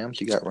it. Rams,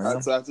 you got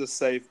Rams. That's a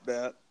safe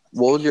bet.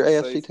 What was your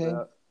AFC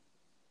team?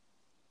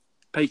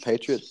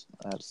 Patriots.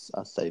 That's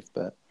a safe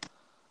bet.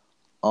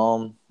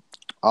 I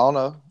don't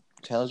know.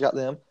 Chandler's got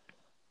them.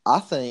 I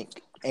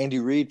think Andy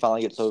Reid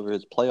finally gets over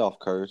his playoff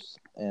curse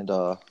and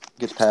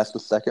gets past the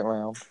second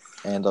round.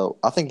 And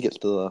I think he gets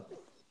to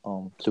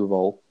the Super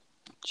Bowl.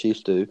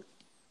 Chiefs do.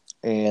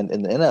 And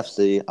in the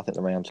NFC, I think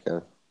the Rams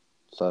go.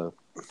 So,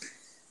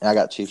 and I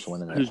got Chiefs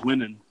winning it. Who's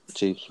winning?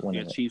 Chiefs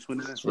winning it. Chiefs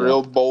winning it. It's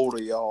real bold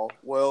of y'all.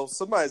 Well,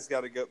 somebody's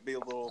got to go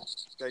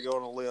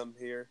on a limb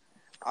here.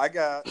 I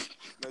got,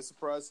 no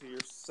surprise here,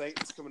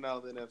 Saints coming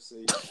out of the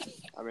NFC.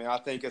 I mean, I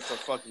think it's a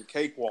fucking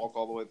cakewalk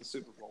all the way to the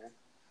Super Bowl.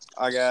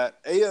 I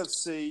got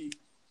AFC.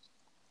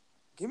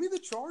 Give me the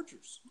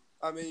Chargers.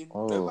 I mean,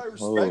 nobody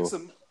respects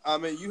them. I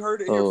mean, you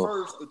heard it here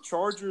first. The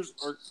Chargers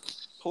are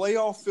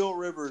playoff Phil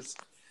Rivers.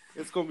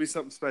 It's going to be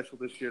something special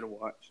this year to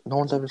watch. No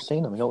one's ever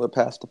seen him. He only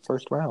passed the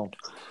first round.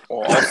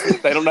 Well,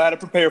 they don't know how to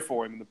prepare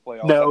for him in the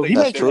playoffs. No, he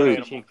made the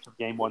championship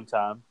game one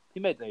time. He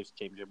made the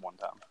championship one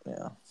time.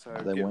 Yeah. So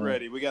get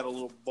ready. We got a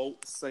little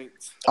Bolt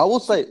Saints. I will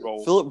say,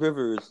 Phillip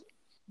Rivers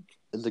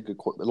is a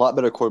lot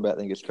better quarterback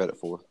than he gets credit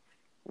for.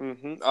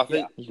 Mm-hmm. I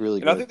think he's really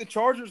good. And I think the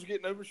Chargers are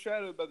getting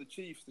overshadowed by the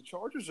Chiefs. The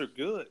Chargers are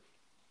good.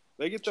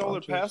 They get all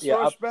their pass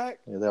rush back.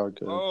 Yeah, they are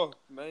good. Oh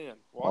man,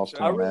 watch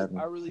out!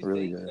 I really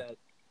think that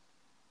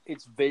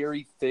it's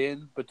very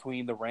thin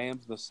between the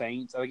Rams and the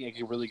Saints. I think it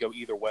can really go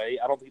either way.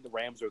 I don't think the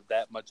Rams are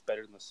that much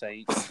better than the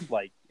Saints,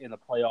 like in the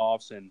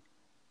playoffs and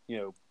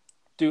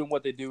doing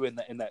what they do in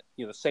that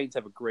the Saints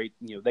have a great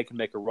they can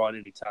make a run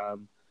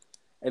anytime.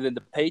 And then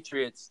the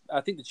Patriots,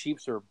 I think the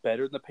Chiefs are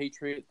better than the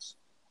Patriots.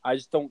 I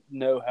just don't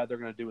know how they're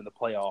going to do in the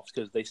playoffs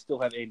because they still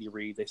have Andy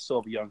Reid. They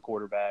still have a young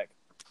quarterback.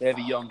 They have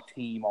a young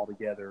team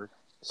altogether.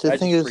 So the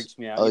thing is,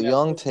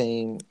 young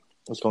team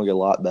is going to get a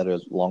lot better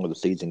as longer the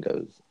season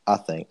goes. I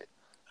think.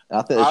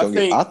 I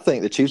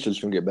think the Chiefs are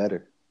just going to get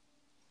better.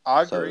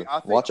 I agree. I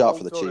think watch out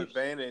for the Chiefs.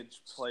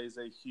 Advantage plays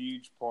a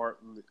huge part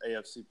in the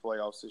AFC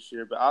playoffs this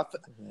year, but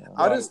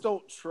I just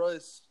don't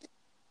trust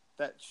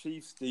that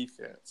Chiefs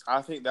defense.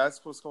 I think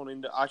that's what's going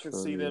into. I can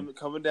see them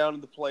coming down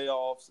in the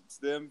playoffs. It's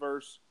them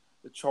versus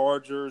the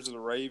Chargers and the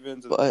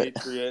Ravens and the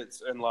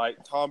Patriots, and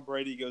Tom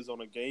Brady goes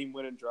on a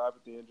game-winning drive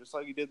at the end, just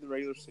like he did in the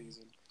regular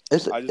season.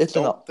 It's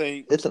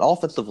an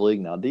offensive league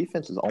now.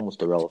 Defense is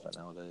almost irrelevant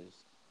nowadays.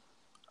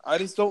 I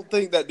just don't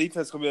think that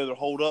defense is going to be able to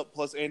hold up.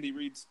 Plus, Andy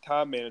Reid's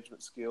time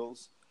management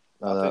skills.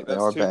 I think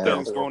that's two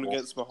things going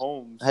against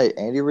Mahomes. Hey,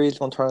 Andy Reid's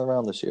going to turn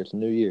around this year. It's a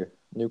new year,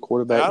 new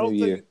quarterback, new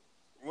year.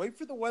 Wait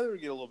for the weather to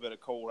get a little bit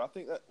cold. I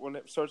think that when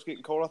it starts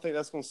getting cold, I think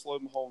that's going to slow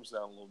Mahomes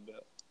down a little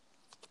bit.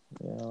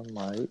 Yeah,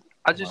 might.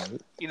 I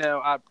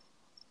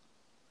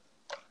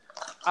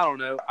don't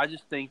know. I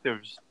just think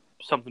there's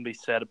something to be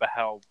said about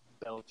how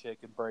Belichick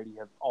and Brady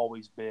have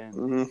always been,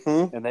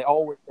 and they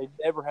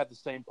never have the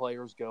same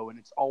players go, and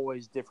it's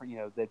always different. They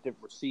have different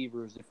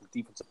receivers, different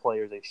defensive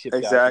players. They ship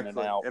guys in and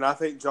out. And I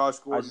think Josh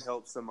Gordon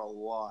helps them a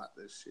lot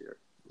this year.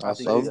 I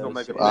think he's going to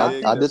make a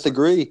big I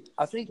disagree.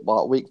 I think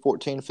about week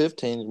 14,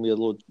 15 is going to be a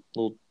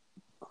little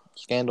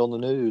scandal in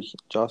the news.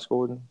 Josh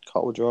Gordon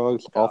caught with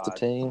drugs, off the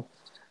team.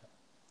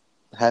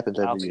 Happens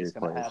every year.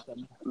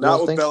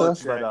 Not with Belichick.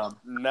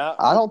 So?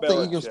 I don't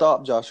think you can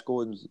stop Josh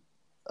Gordon's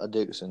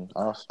addiction.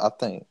 I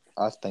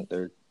think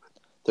they're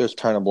just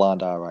turning a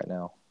blind eye right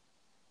now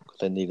because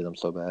they needed him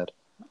so bad.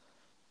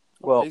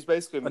 Well, he's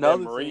basically the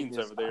Marines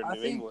over there in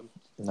New England.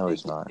 No,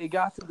 he's not. It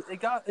got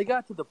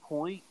to the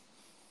point.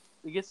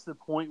 It gets to the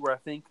point where I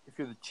think if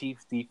you're the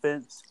Chiefs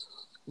defense,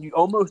 you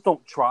almost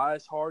don't try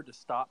as hard to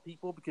stop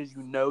people because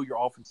your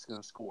offense is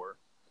going to score.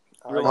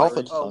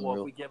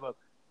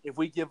 If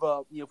we give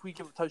up a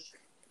touchdown,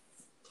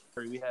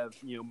 we have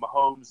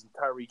Mahomes and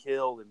Tyreek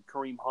Hill and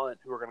Kareem Hunt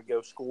who are going to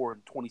go score in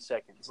 20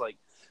 seconds.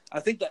 I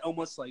think that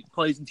almost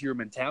plays into your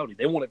mentality.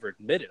 They won't ever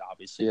admit it,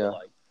 obviously. Yeah.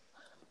 But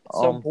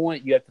at some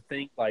point, you have to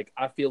think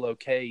I feel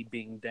okay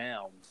being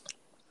down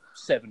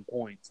 7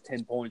 points,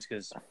 10 points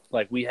because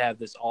we have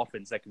this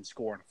offense that can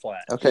score in a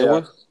flat. Okay,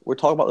 we're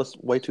talking about this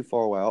way too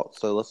far out.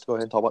 So let's go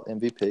ahead and talk about the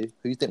MVP. Who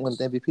do you think wins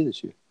the MVP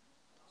this year?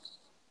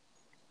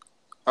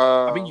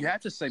 You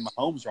have to say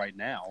Mahomes right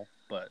now,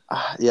 but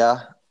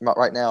not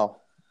right now.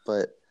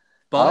 But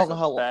I don't know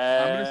how.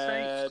 I'm going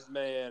to say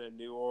man in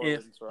New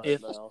Orleans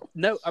now.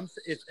 No,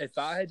 if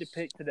I had to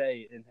pick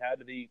today and had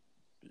to be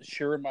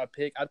sure in my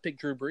pick, I'd pick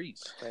Drew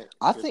Brees.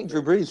 I think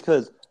Drew Brees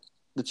because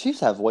the Chiefs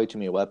have way too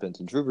many weapons,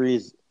 and Drew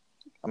Brees,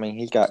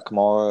 he's got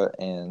Kamara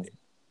and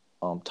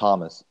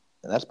Thomas,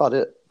 and that's about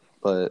it.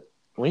 But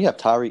when you have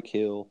Tyreek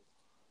Hill,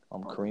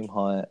 Kareem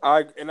Hunt,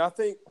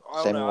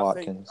 Sammy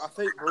Watkins. I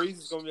think Brees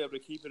is going to be able to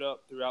keep it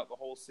up throughout the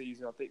whole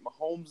season. I think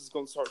Mahomes is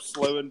going to start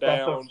slowing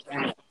down,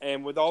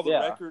 and with all the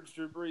records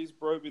Drew Brees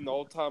broke, being the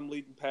all-time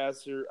leading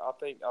passer, I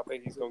think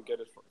he's going to get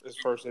his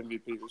first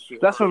MVP this year.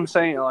 That's what I'm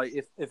saying.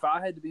 If I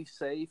had to be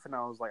safe and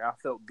I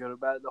felt good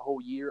about it the whole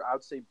year, I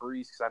would say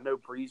Brees because I know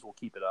Brees will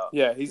keep it up.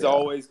 Yeah, he's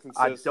always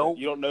consistent.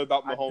 You don't know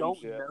about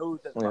Mahomes yet. I don't know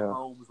that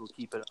Mahomes will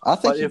keep it up. I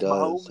think he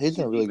does. He's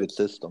in a really good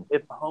system.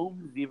 If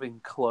Mahomes is even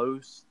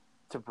close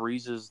to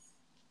Brees'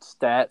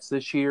 stats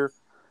this year,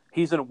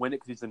 he's going to win it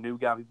because he's a new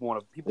guy. People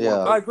want to.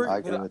 I agree. I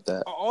agree with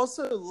that. I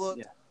also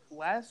looked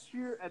last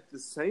year at the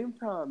same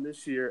time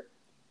this year.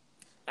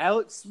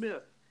 Alex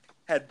Smith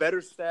had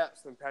better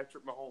stats than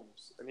Patrick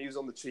Mahomes, and he was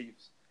on the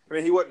Chiefs. I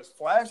mean, he wasn't as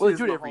flashy. Well, they as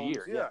do it Mahomes. every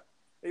year. Yeah,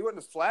 he wasn't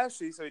as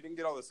flashy, so he didn't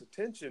get all this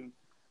attention.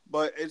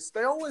 But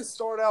they always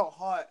start out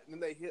hot, and then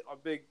they hit a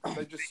big.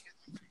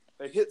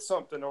 They hit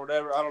something or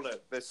whatever. I don't know.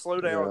 They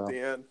slow down at the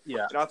end.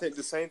 Yeah, and I think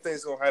the same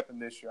thing's going to happen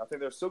this year. I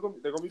think they're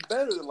going to be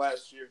better than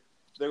last year.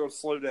 They're going to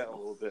slow down a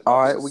little bit.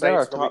 All right, we got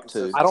our top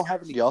two. I don't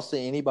have any. Do y'all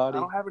see anybody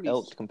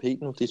else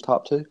competing with these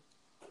top two?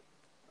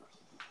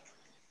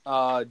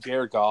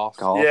 Jared Goff.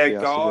 Goff. That's a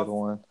good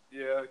one.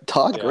 Yeah.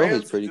 Todd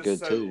Gurley's pretty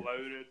good too.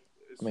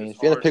 I mean,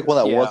 if you had to pick one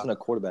that wasn't a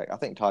quarterback, I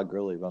think Todd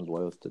Gurley runs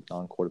away with the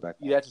non-quarterback.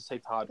 You have to say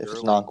Todd Gurley. If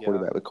it's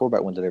non-quarterback, the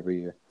quarterback wins it every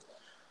year.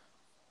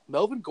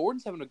 Melvin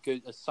Gordon's having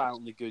a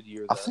silently good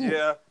year.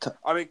 Though.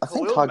 I think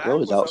Todd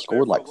Gurley's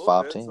outscored like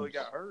 5 teams. Until he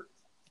got hurt.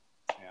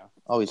 Yeah.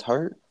 Oh, he's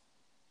hurt?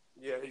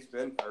 Yeah, he's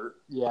been hurt.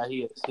 Yeah,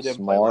 he is. He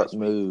Smart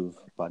move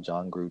by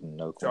John Gruden.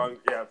 Probably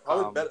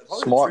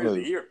smart move.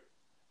 Of the year.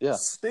 Yeah,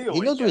 Still,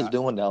 he knows what he's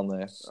doing down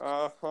there.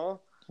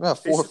 We have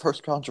 4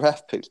 first-round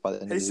draft picks by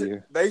the end of the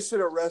year. They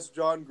should arrest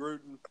John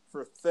Gruden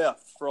for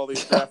theft for all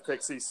these draft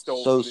picks he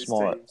stole. So from these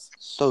smart, teams.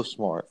 so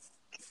smart.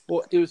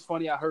 Well, it was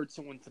funny. I heard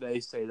someone today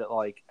say that,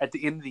 like, at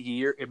the end of the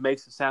year, it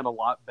makes it sound a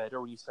lot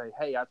better when you say,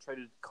 "Hey, I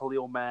traded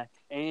Khalil Mack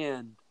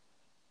and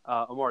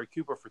Amari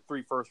Cooper for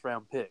 3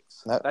 first-round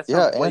picks." That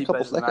sounds way and a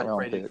couple better than I second-round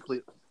traded.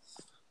 picks.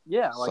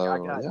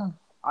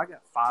 I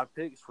got 5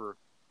 picks for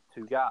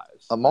 2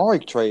 guys. Amari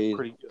trade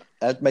pretty good.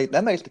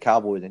 that makes the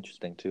Cowboys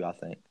interesting too. I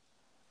think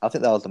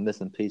that was a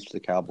missing piece for the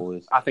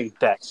Cowboys. I think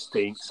Dak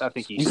stinks. I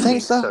think he You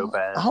think stinks so?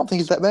 bad. I don't think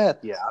he's that bad.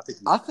 Yeah,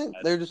 I think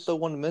they're just so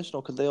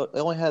one-dimensional because they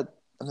only had.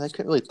 I mean, they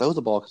couldn't really throw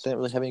the ball because they didn't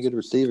really have any good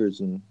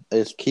receivers, and they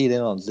just keyed in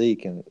on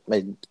Zeke and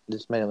made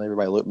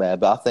everybody look bad.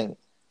 But I think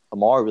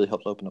Amari really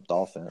helps open up the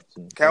offense.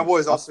 And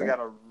Cowboys also got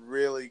a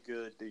really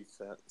good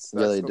defense. That's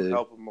they do.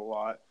 Help them a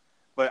lot.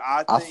 But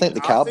I think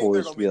the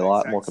Cowboys will be a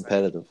lot more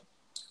competitive.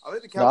 I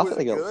think the Cowboys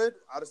are good.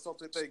 I just don't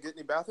think they get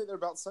any better. I think they're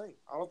about the same.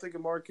 I don't think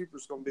Amari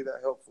Cooper's going to be that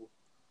helpful.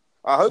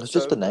 I hope it's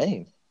just a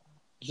name.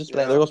 It's just a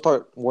name. They're going to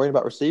start worrying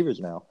about receivers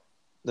now.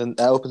 Then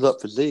that opens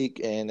up for Zeke,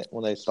 and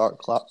when they start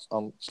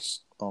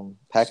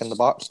packing the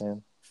box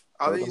in.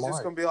 I think he's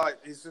just going to be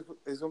like he's going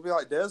to be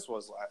like Dez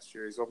was last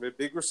year. He's going to be a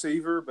big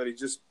receiver, but he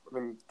just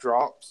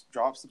drops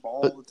the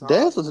ball all the time.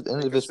 Dez was at the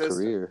end of his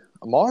career.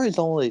 Amari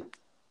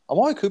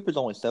Cooper's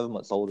only 7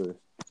 months older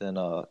than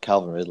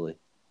Calvin Ridley.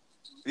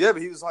 Yeah,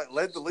 but he was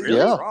led the league in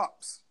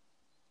drops.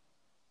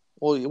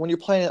 Well, when you're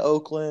playing at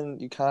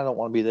Oakland, you kind of don't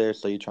want to be there,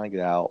 so you're trying to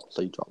get out,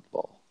 so you drop the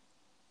ball.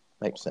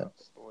 Makes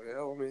sense.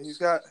 Well, I mean,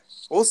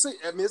 we'll see.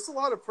 I mean, it's a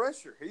lot of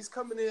pressure. He's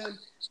coming in, and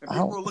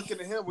people are looking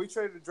at him. We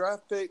traded a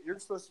draft pick. You're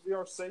supposed to be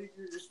our savior.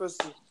 You're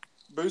supposed to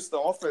boost the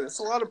offense. It's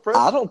a lot of pressure.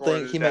 I don't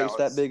think he makes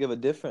that big of a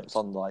difference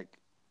on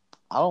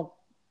I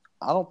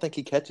don't think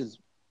he catches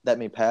that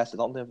many passes. I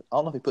don't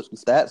know if he puts the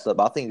stats up,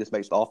 but I think he just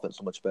makes the offense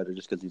so much better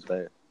just because he's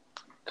there.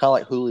 Kind of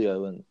like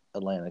Julio in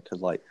Atlanta,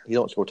 because he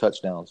don't score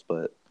touchdowns,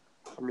 but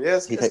I mean,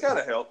 it's got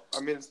to help.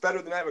 I mean, it's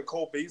better than having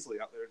Cole Beasley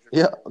out there.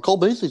 Yeah, Cole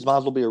Beasley's might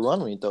as well be a run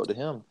when you throw it to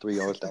him 3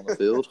 yards down the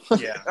field.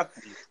 Yeah.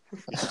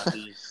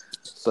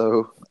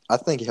 So I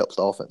think he helps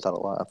the offense out a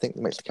lot. I think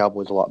it makes the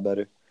Cowboys a lot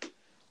better.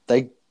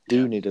 They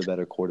do need a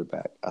better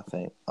quarterback. I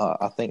think.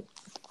 I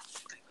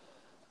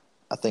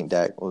think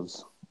Dak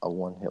was a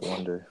one-hit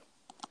wonder.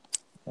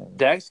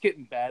 Dak's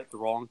getting bad at the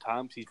wrong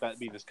times. He's about to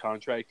be in his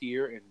contract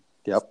year, and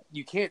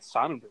you can't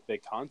sign him to a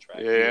big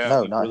contract. Yeah,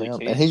 no, not really him.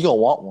 Can't. And he's gonna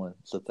want one.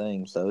 It's the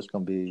thing. So it's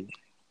gonna be.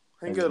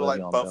 He can go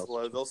to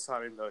Buffalo. They'll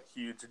sign him to a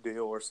huge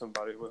deal, or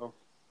somebody will.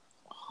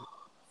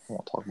 I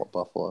want to talk about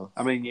Buffalo.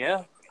 I mean,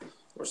 yeah.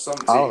 Or some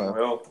team.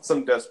 Well,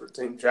 some desperate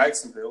team.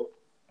 Jacksonville.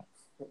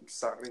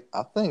 Signing.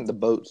 I think the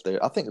boat's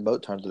there. I think the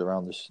boat turns it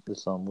around this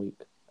week.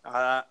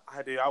 I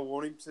do. I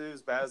want him to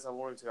as bad as I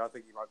want him to. I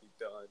think he might be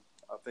done.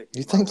 I think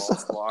you think so?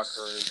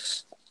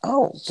 I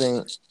don't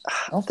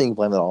think you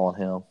blame it all on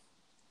him.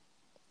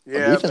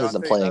 Yeah, the defense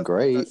isn't playing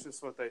great. That's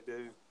just what they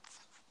do.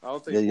 I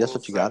don't think that's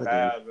what you got to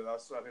do. But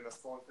that's the one thing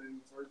that's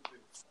hard to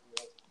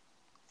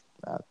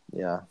do.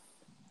 Yeah.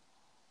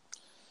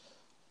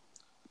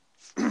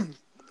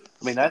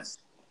 I mean, I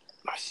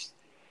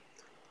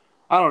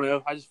don't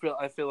know. I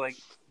feel like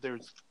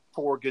there's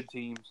 4 good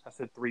teams. I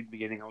said 3 at the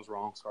beginning. I was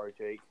wrong. Sorry,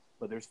 Jake.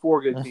 But there's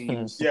 4 good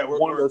teams. Yeah,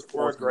 one of those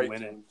 4 is going to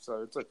win it.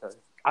 So it's okay.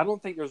 I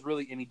don't think there's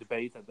really any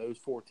debate that those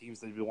 4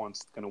 teams are the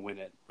ones going to win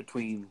it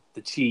between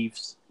the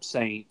Chiefs,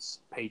 Saints,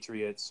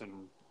 Patriots,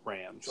 and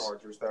Rams.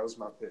 Chargers. That was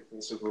my pick in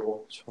the Super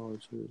Bowl.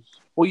 Chargers.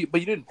 Well, but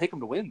you didn't pick them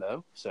to win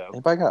though. So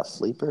anybody got a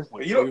sleeper?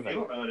 You don't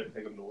know I didn't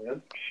pick them to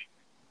win.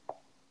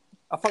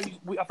 I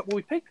thought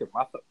we picked them.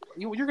 I thought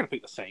you're going to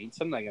pick the Saints.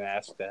 I'm not going to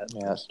ask that.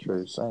 Yeah, that's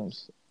true.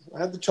 Saints. I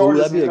had the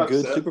Chargers. That'd be a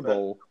good Super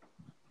Bowl.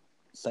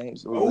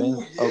 Saints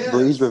revenge.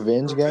 Breeze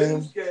revenge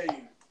game.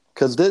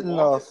 Because didn't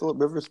Phillip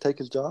Rivers take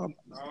his job?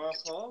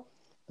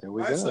 There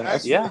we go.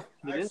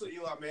 Actually,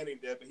 Eli Manning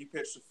did, but he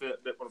pitched a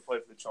fit. Didn't want to play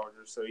for the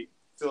Chargers, so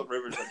Philip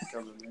Rivers had to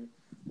come in there.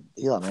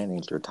 Eli Manning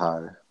needs to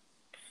retire.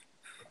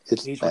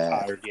 He's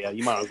bad. retired. Yeah,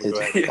 you might as well go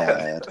ahead. It's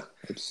bad.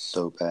 It's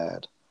so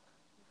bad.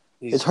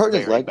 It's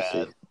hurting his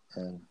legacy.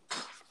 And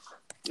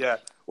yeah,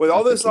 with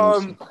all this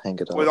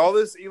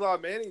Eli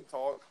Manning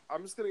talk,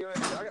 I'm just gonna go ahead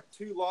and say I got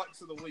 2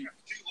 locks of the week.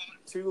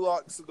 2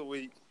 locks of the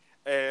week,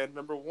 and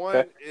number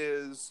 1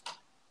 is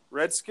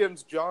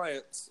Redskins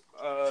Giants.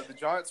 The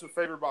Giants are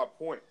favored by a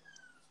point,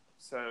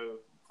 so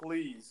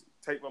please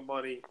take my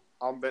money.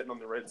 I'm betting on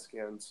the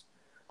Redskins.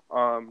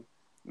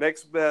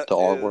 Next bet the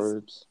R is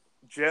words.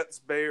 Jets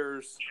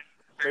Bears.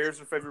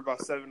 Bears are favored by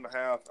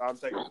 7.5. I'm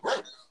taking the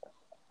Bears.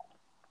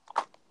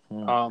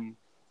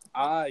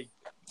 I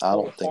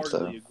don't think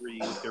so. Agree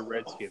with your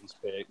Redskins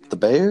pick. The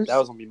Bears? That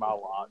was gonna be my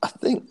lock. I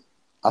think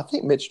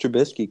Mitch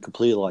Trubisky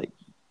completed like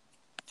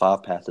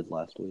 5 passes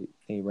last week.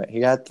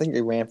 I think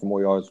he ran for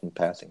more yards than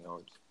passing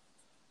yards.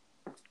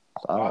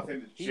 So I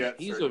think the Jets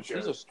he's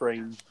a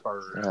strange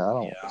bird.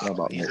 Yeah, I don't know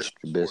about Mitch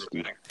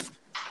Trubisky.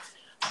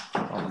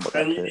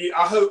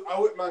 I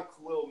wouldn't mind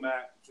Khalil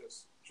Mack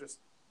just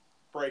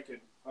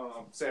breaking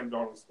Sam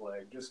Darnold's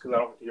leg just because I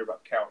don't want to hear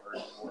about Cowherd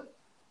anymore.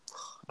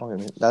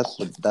 That's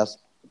we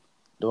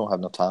don't have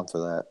no time for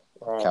that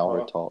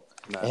Cowherd talk.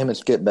 No. Him and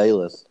Skip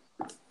Bayless.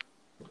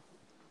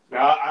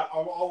 Now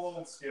I'm all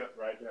on Skip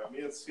right now. Me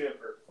and Skip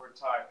we're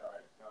tight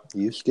right now.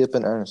 You, Skip,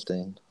 and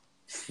Ernestine,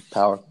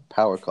 power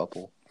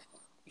couple.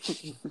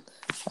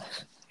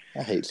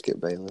 I hate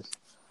Skip Bayless.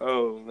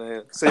 Oh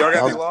man! So y'all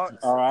got any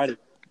locks? All righty.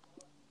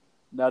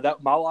 No,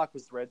 my lock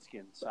was the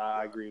Redskins.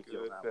 I agree with you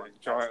on that one.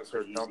 Giants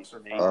are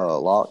dumpster fire.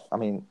 Lock. I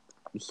mean,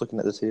 just looking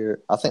at this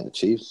here, I think the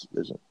Chiefs.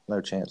 There's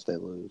no chance they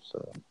lose.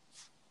 So. The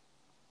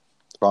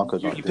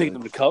Broncos. You pick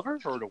them to cover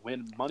or to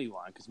win money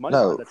line? Because money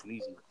line, that's an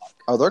easy lock.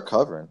 Oh, they're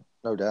covering,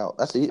 no doubt.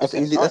 That's easy.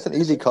 That's an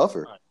easy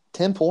cover.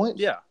 10 points.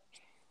 Yeah.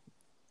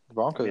 The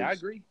Broncos. I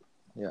agree.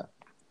 Yeah.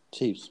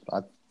 Chiefs.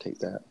 I'd take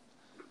that.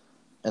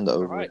 And the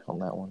over on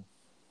that one.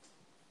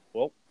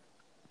 Well,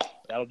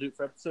 that'll do it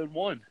for episode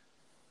 1.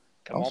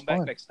 Come on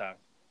back next time.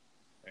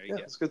 There you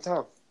go. It's a good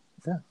time.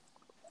 Yeah.